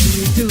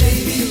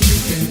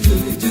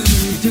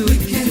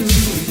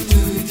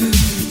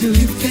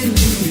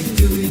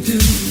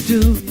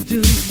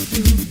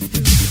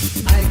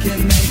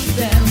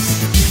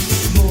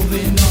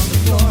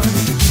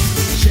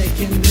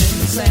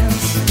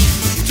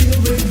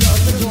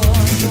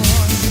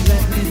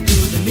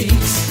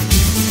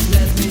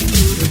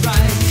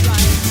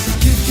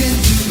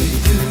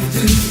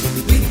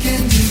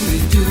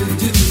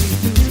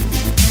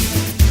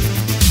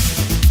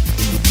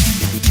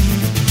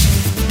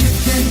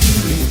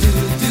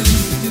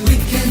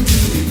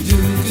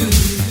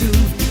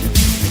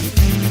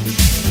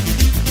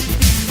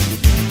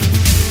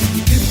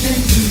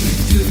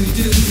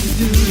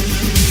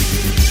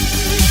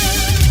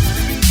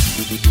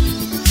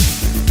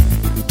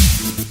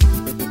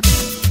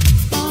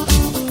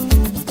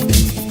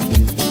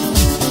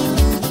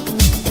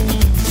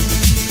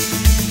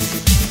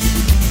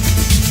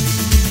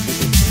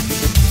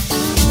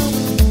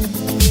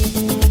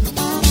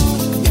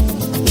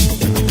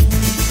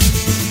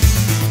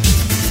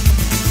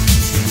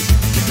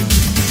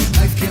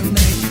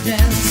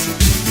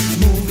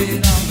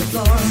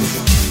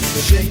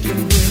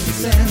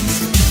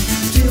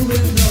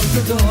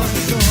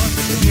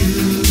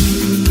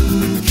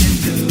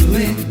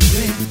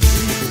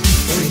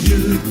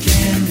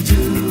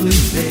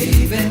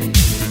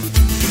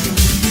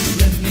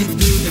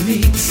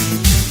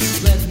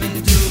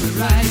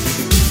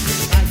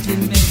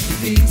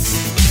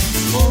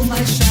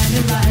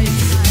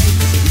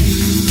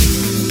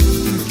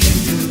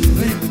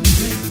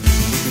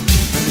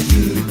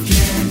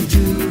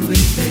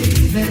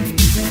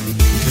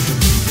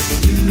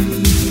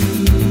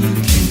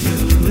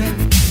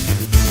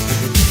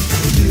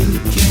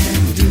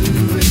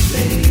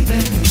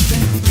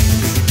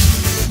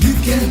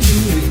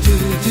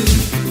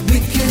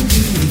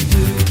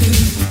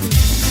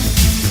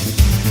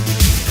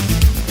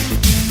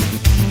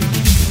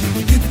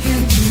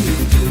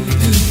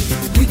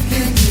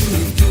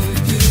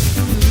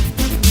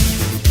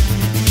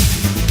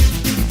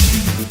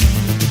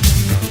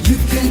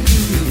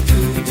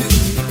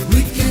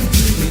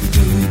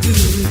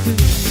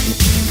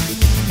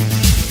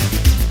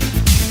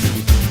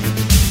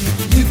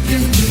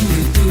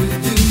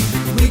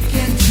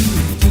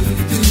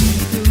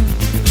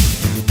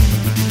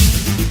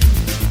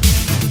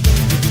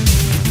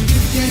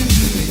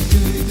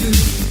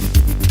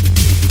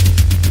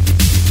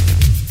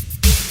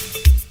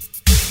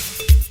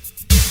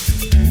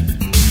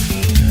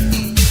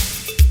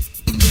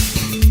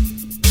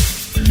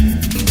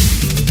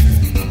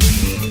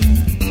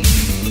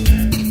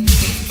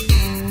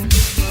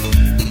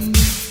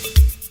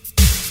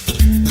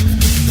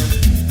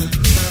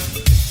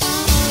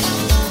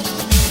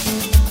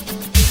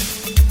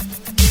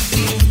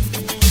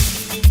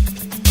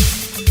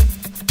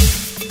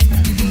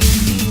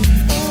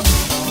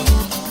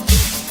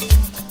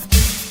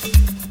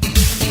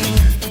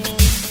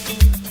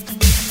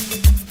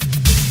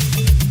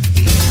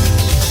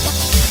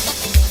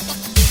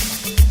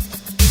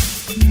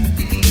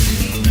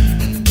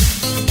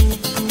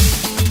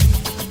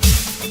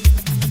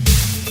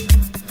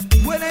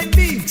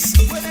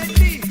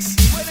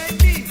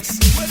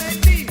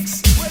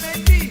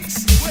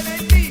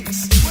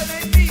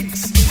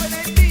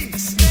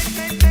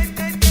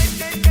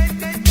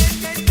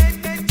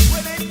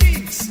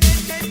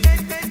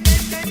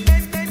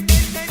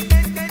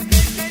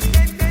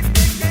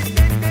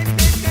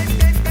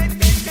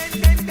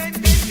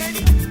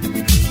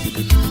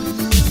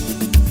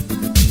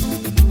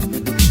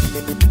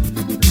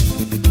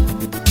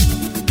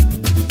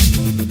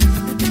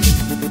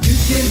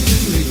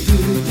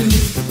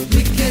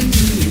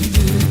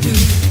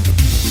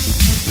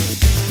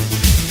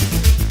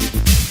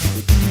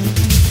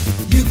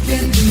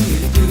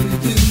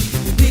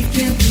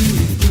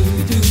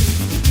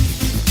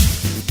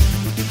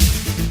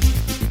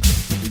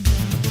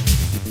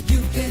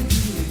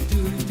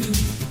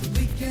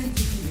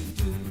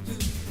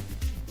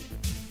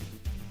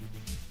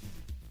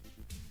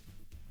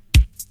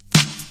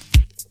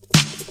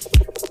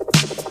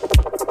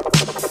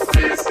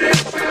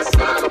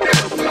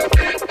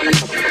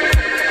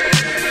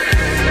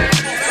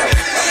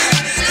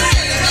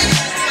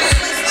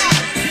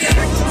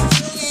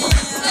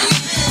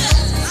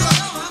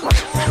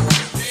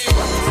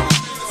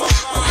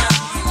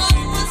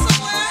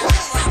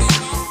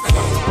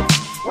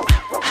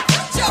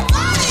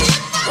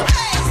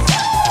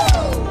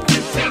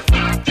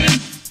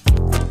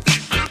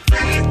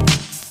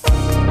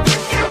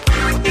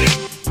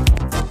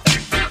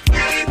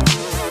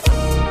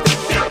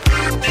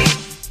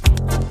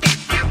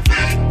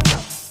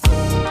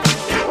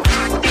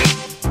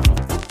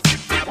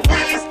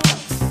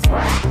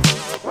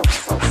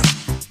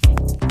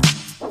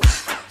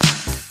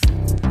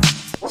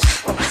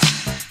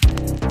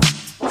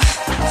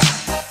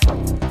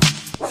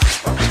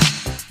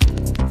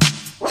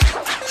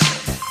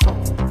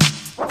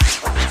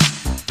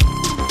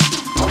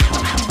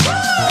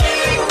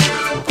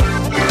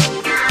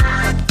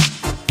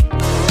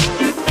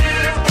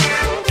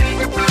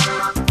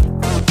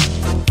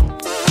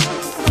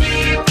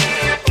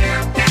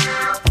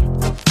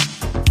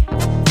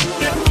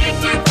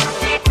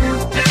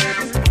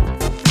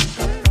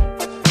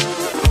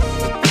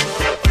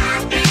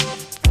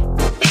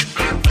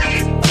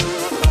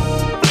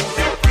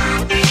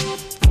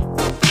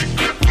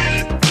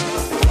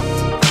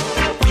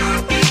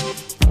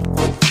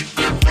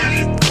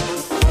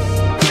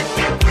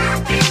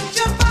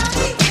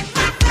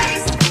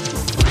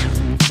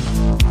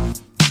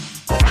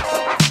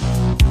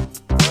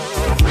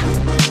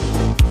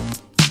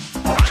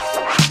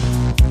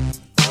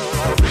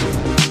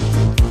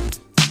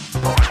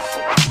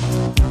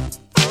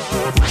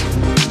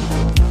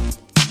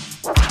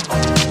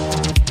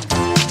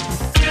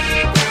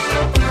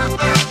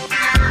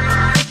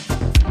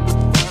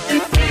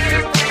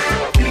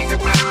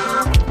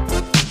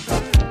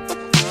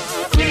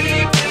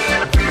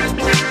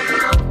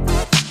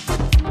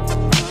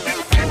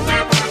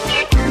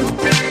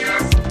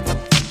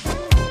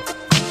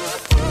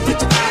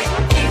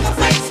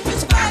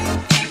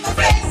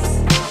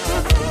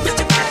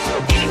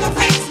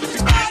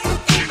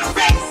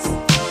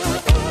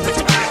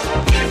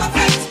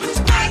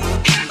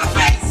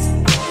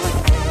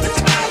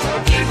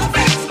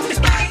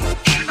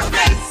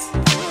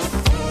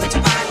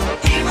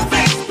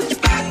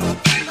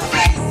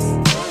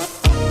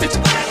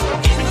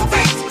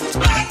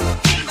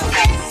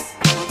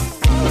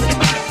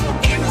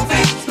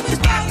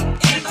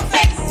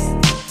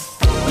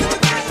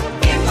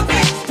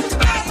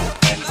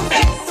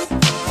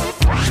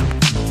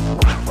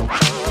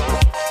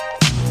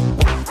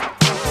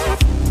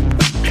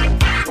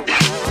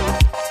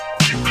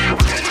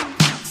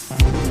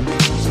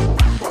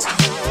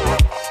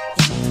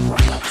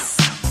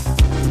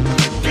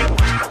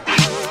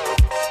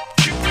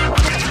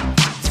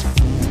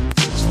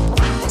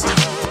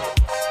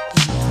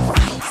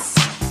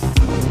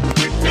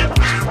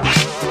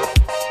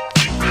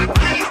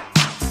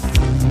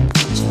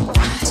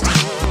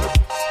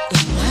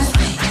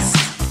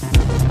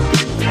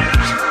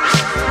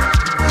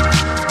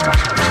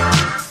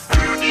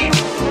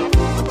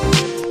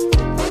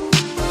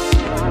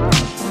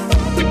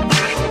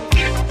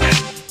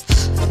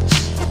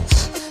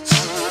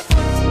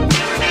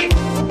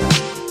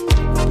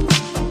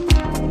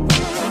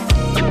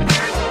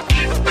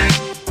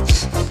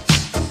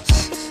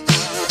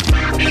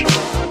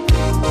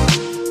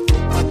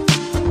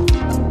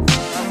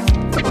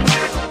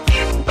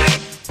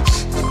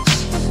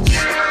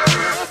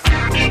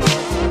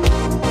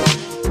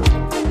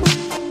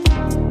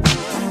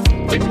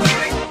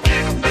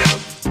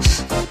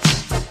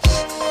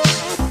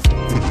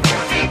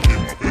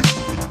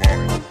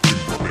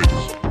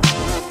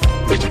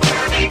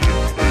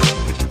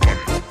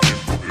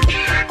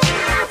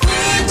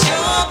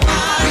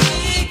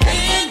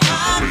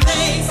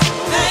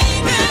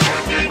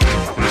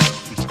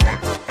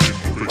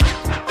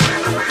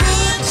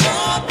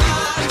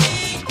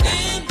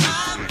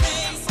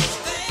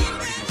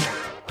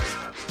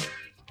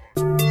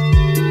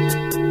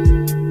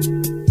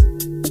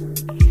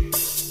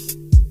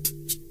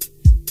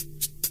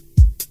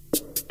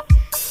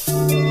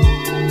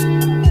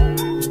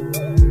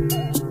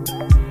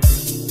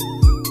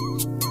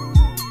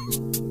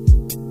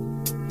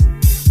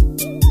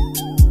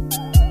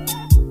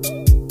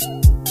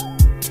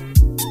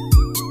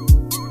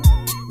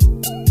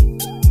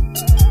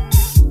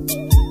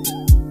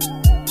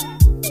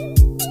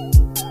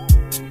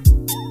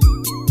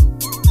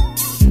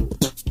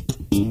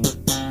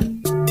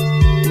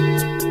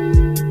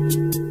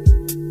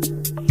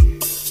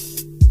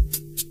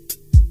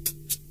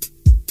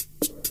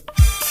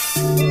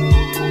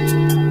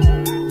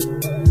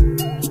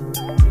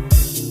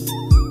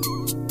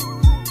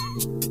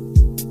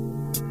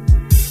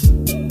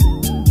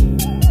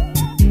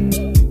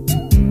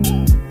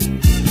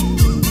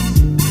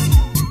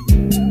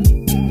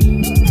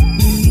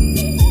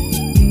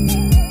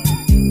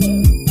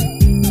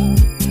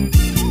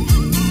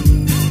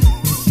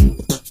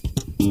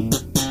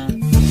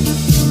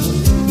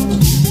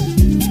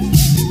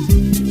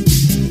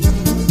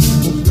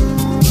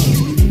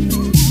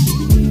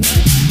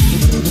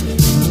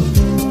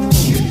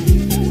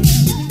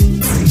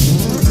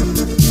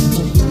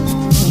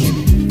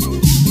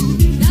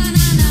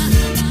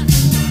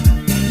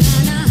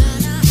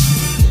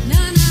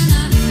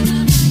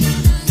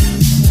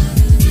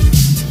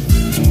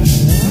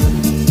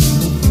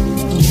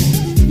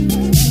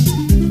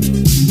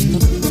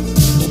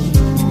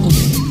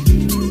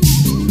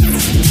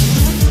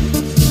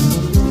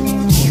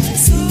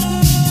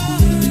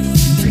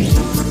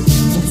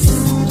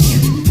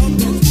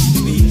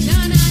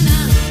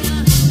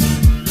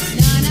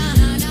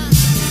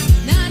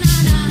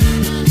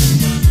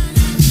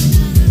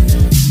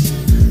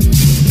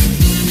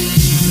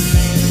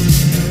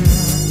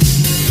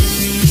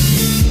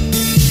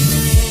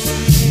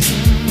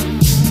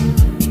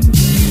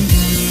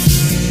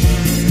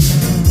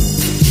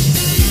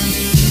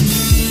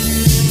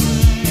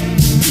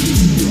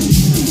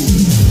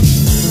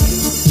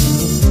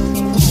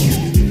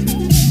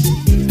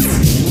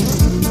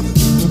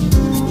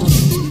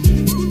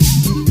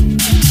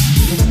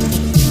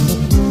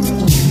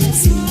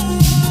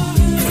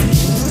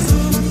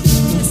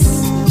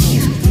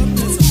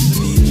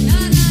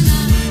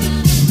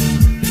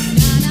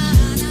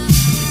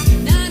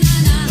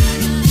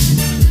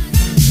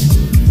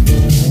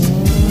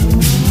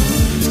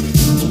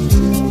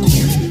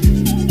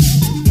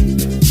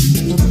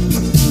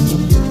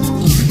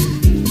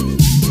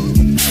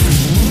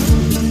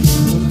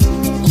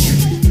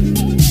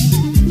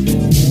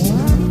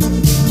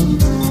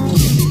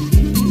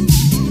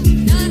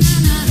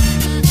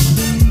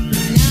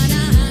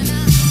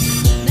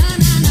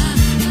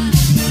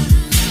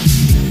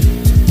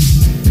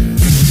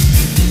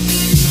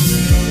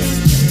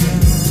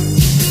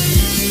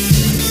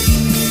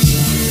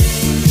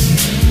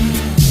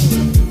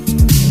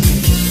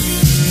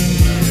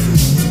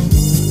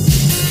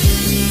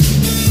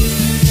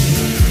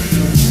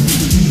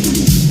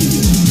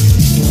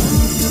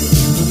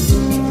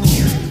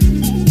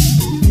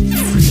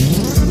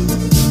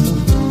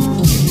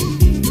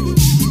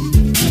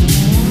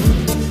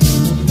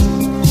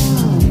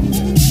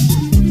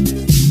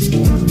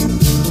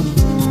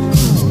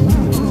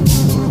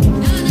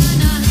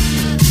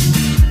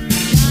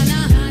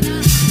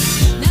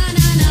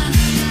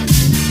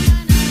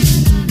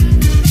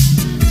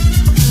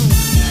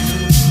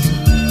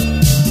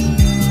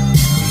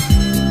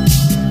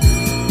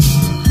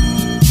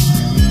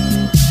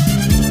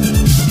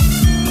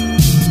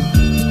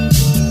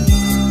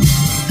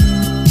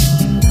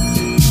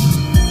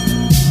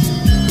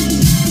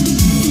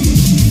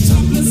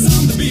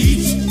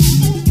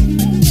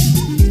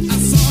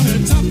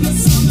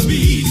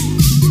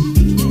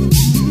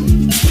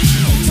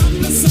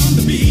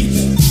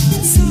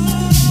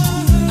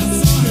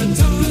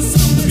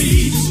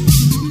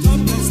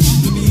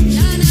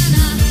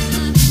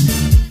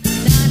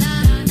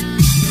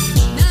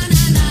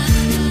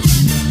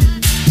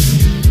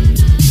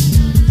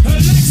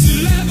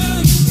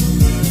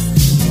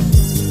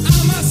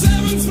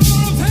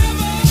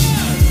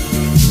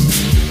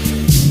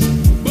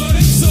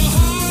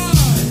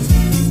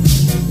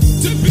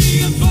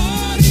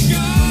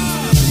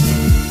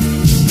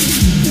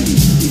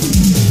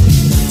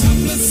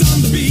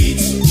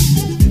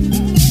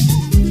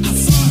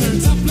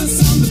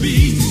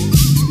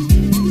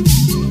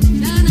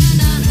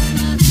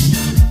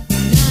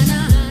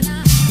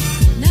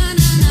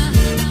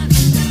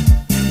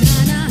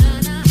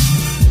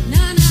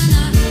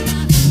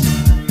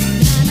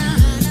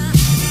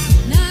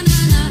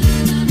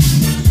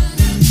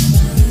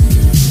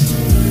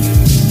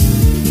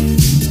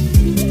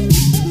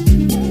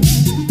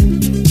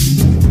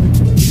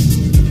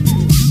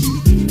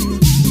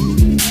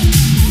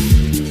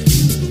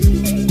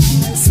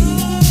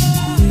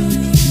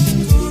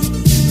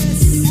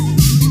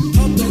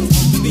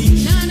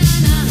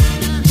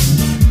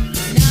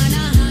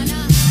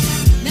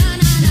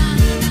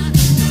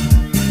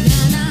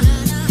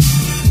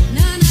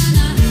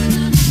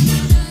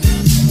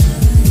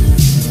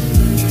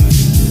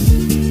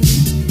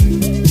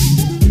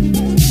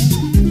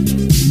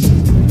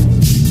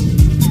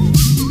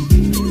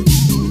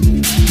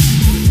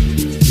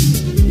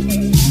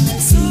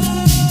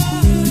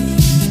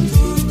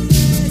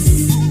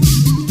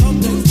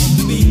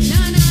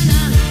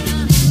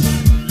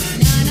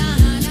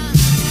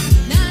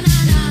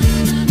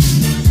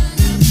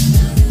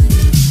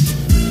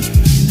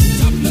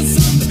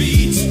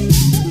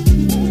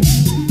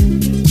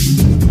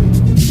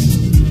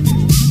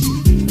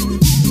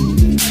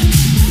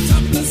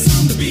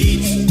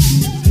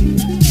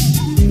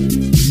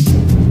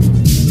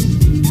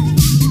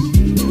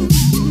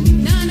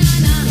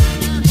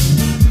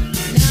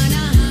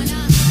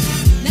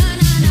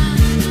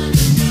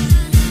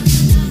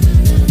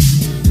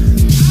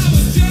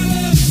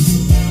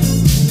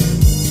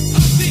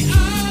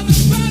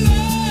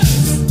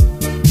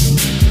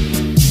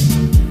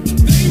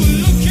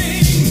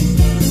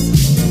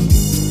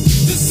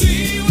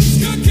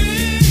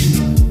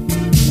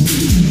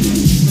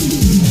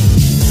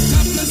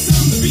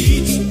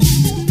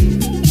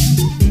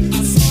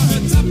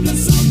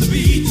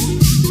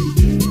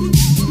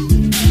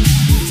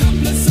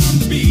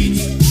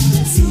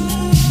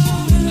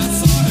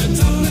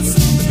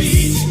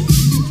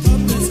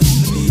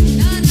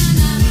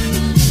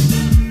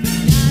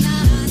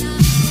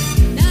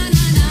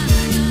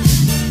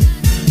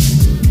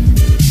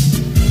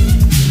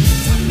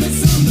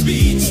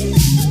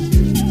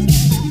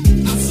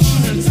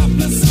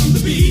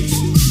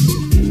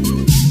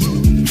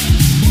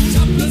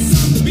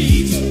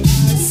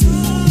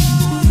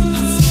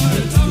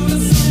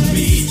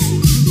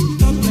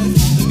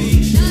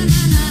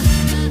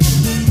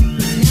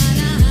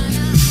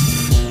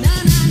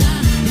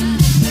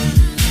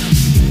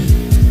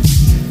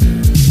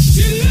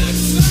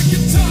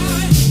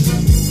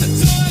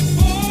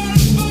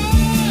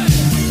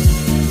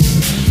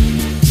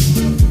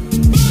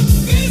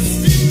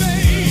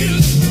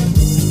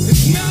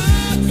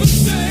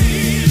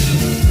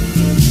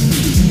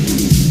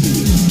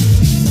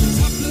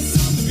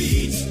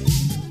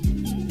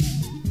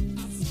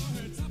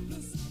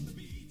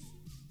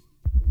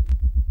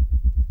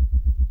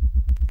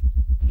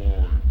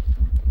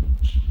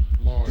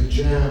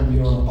 program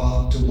you're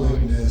about to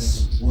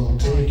witness will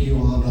take you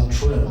on a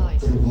trip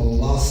through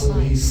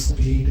velocity,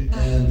 speed,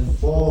 and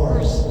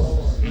force.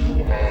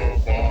 You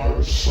have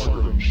 5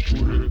 seconds to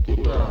hit the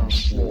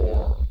dance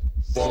floor.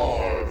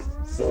 5,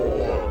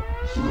 4,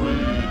 3,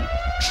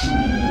 2,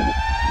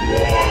 1.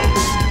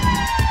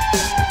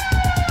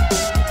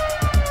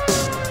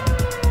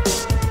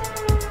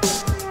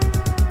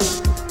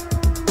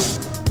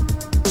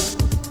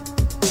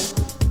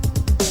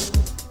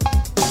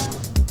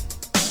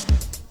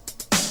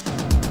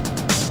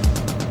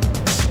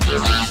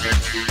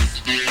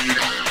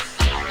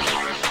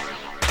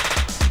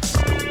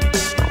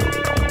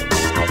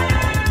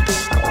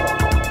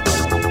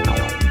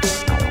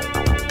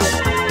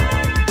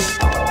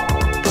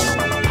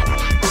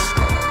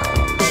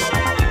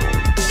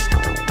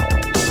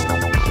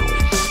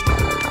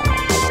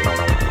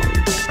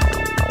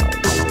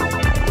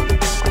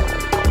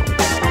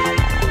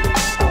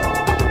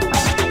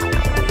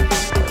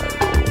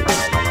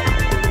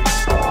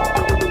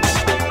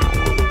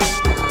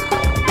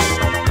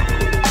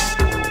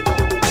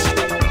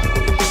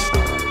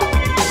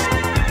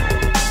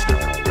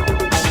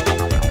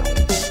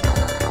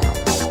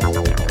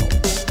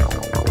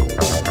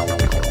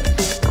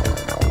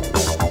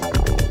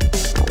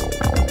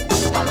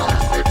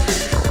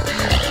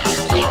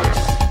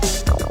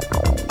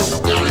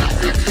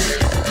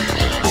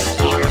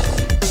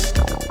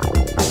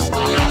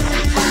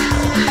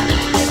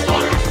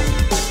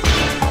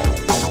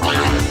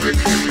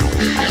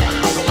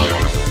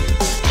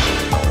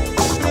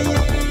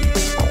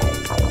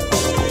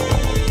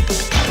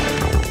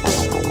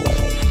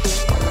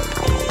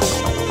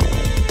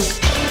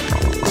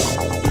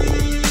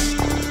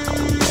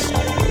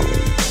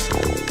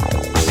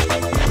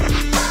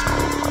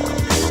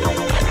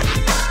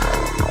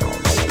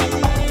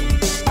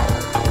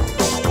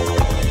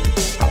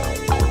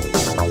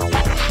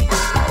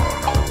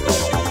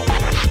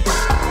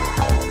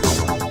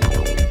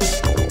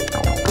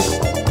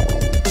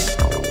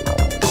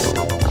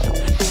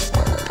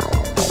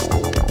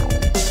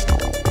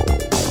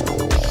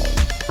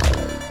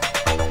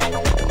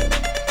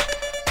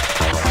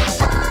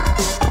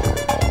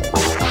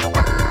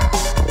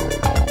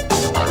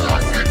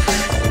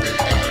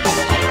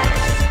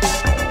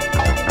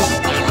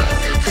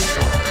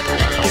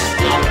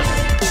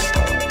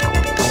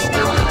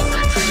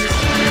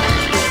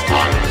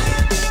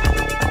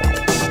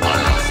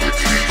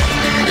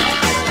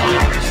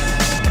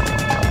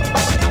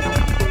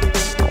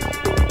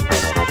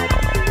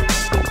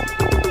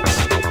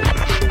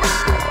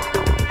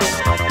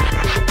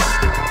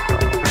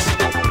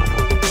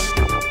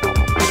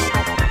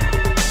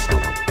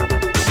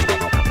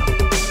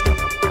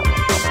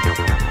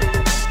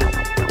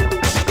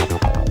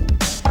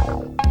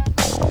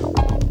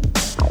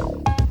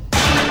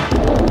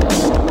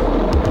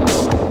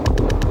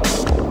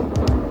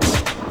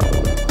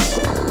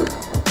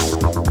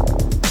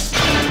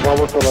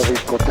 Vamos a la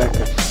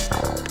discoteca.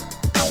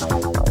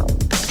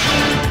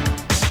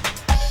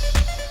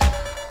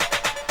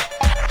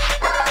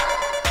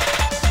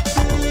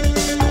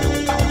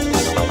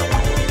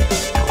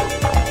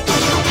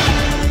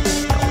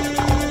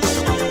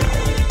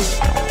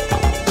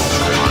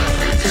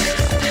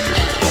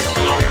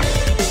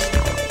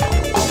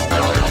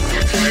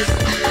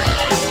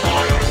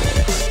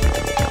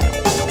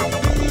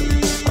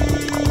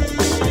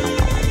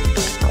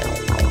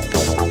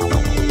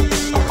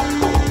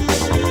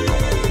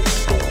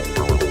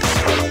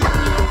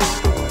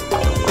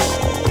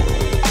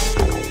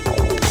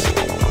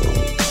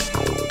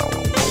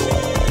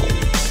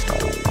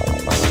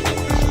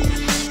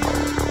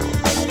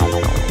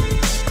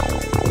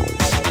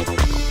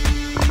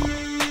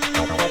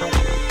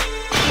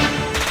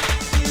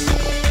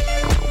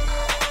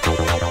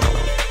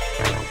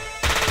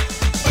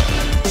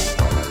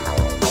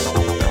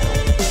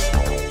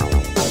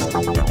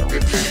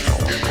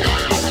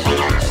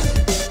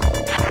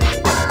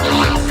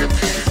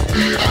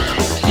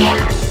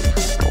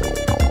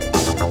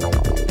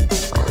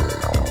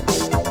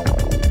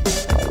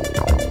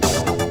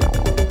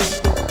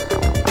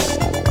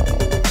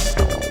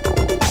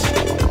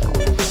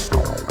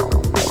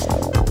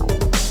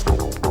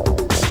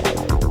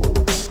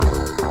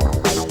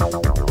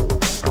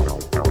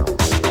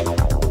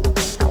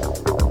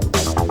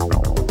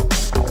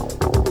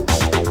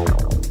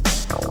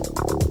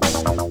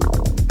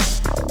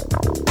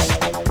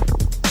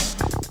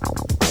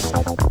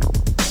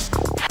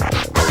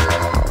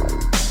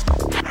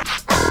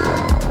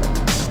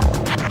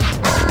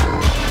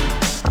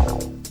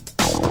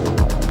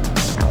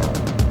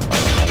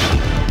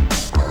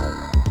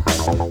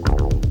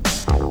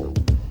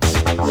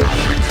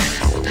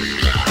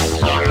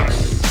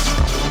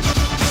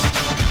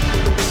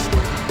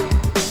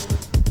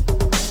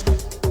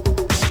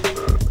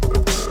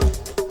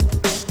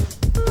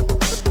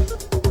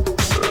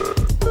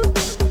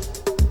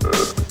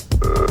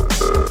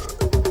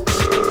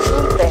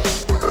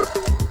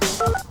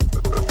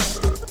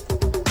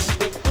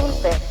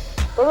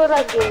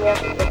 Las líneas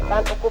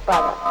están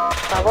ocupadas.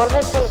 Favor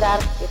de colgar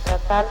y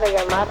tratar de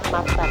llamar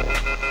más tarde.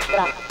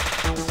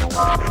 Gracias.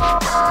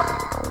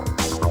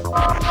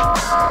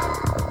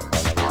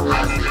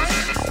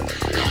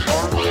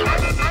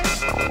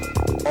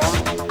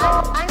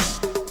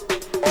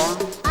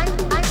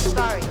 I'm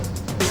sorry.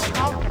 Your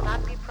call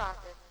cannot be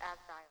processed as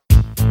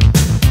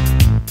dialed.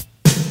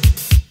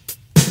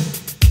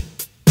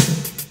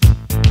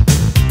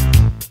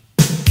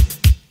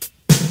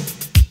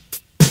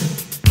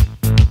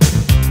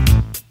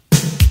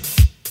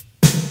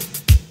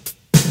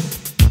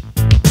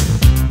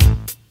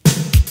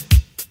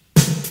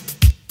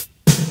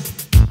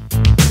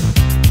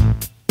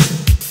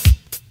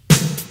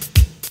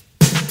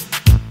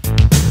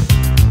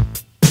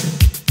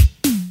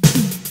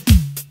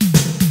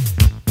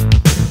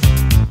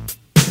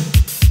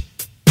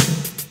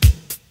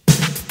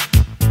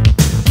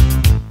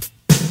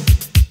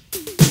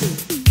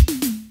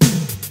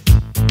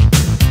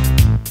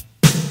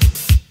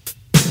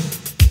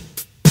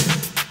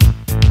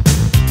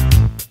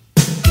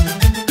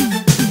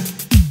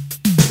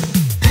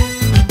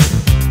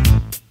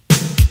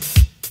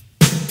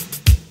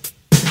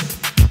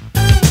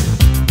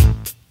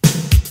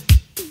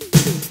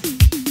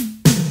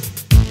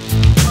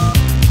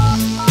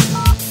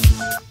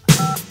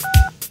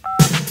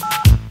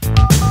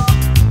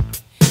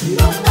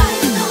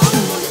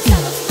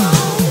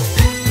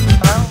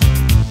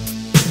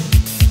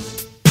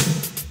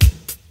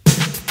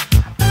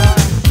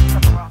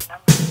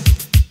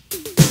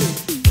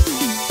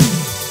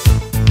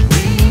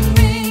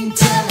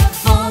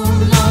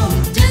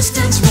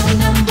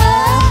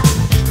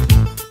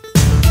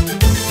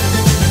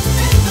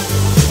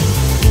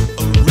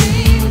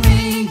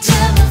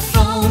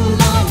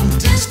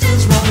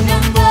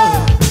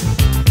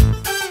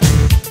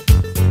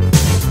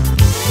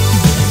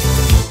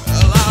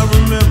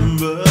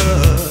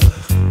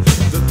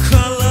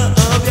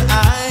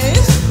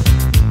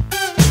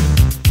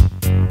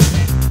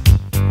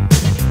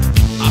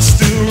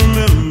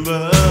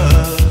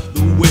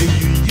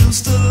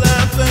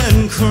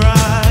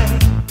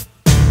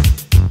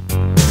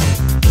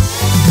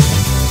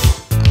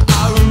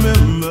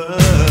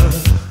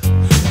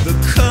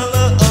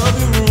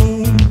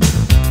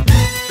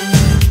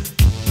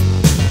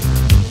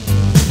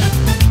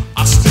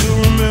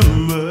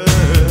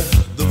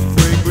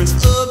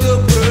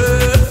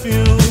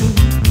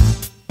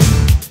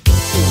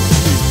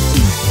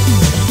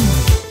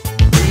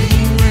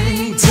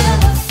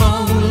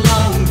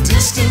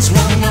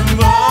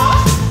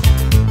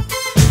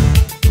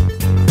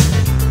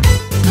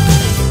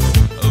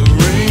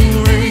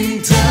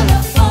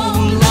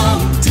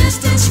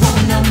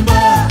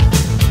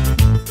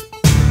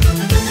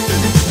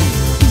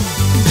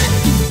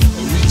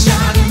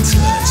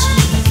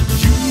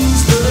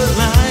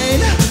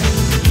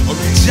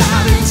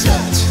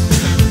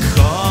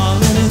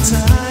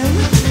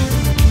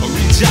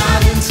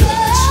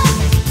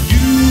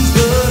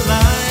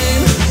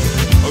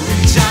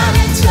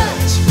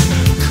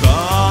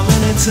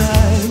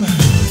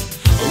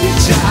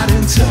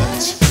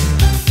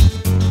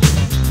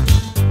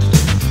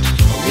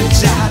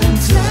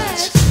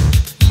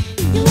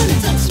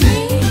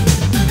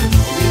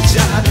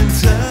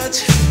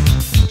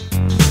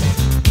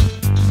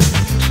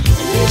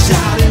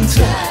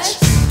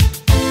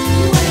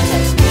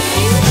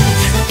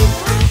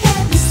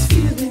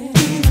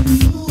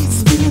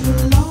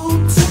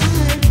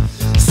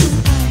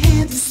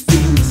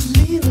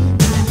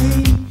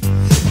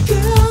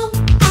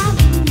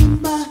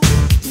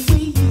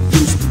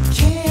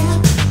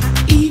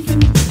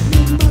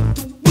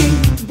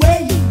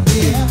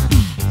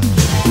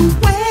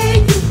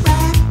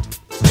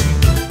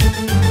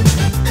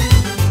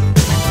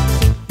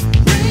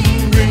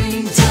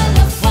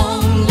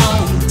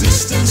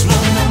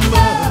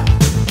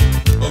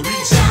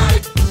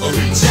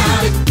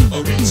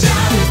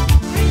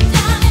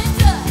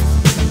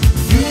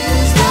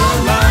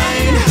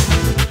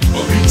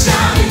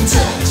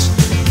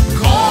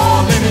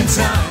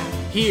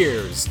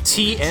 Here's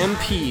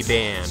TMP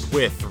Band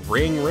with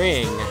Ring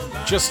Ring,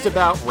 just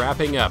about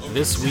wrapping up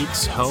this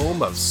week's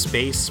home of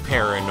Space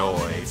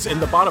Paranoids. In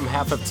the bottom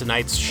half of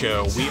tonight's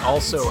show, we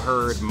also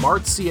heard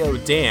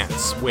Marzio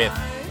Dance with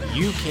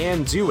You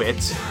Can Do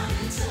It.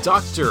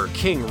 Dr.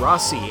 King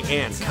Rossi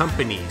and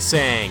Company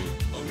sang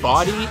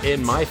Body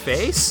in My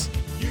Face.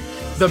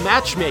 The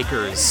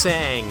Matchmakers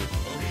sang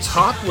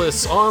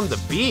Topless on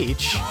the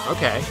Beach,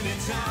 okay,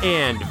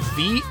 and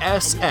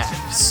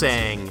VSF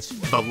sang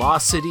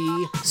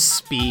Velocity,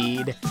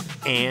 Speed,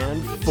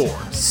 and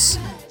Force.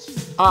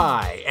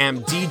 I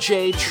am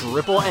DJ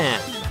Triple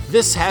M.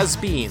 This has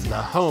been the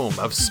home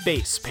of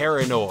Space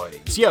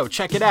Paranoids. Yo,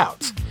 check it out.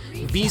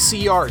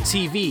 VCR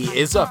TV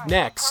is up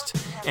next,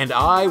 and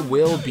I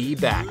will be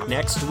back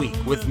next week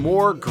with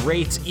more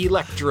great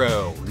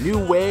electro,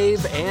 new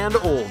wave, and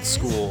old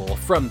school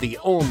from the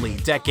only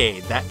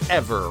decade that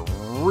ever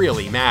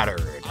really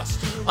mattered.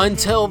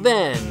 Until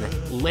then,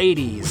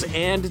 ladies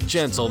and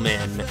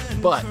gentlemen,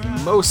 but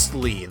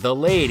mostly the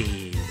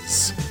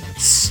ladies,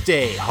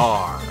 stay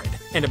hard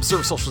and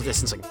observe social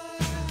distancing.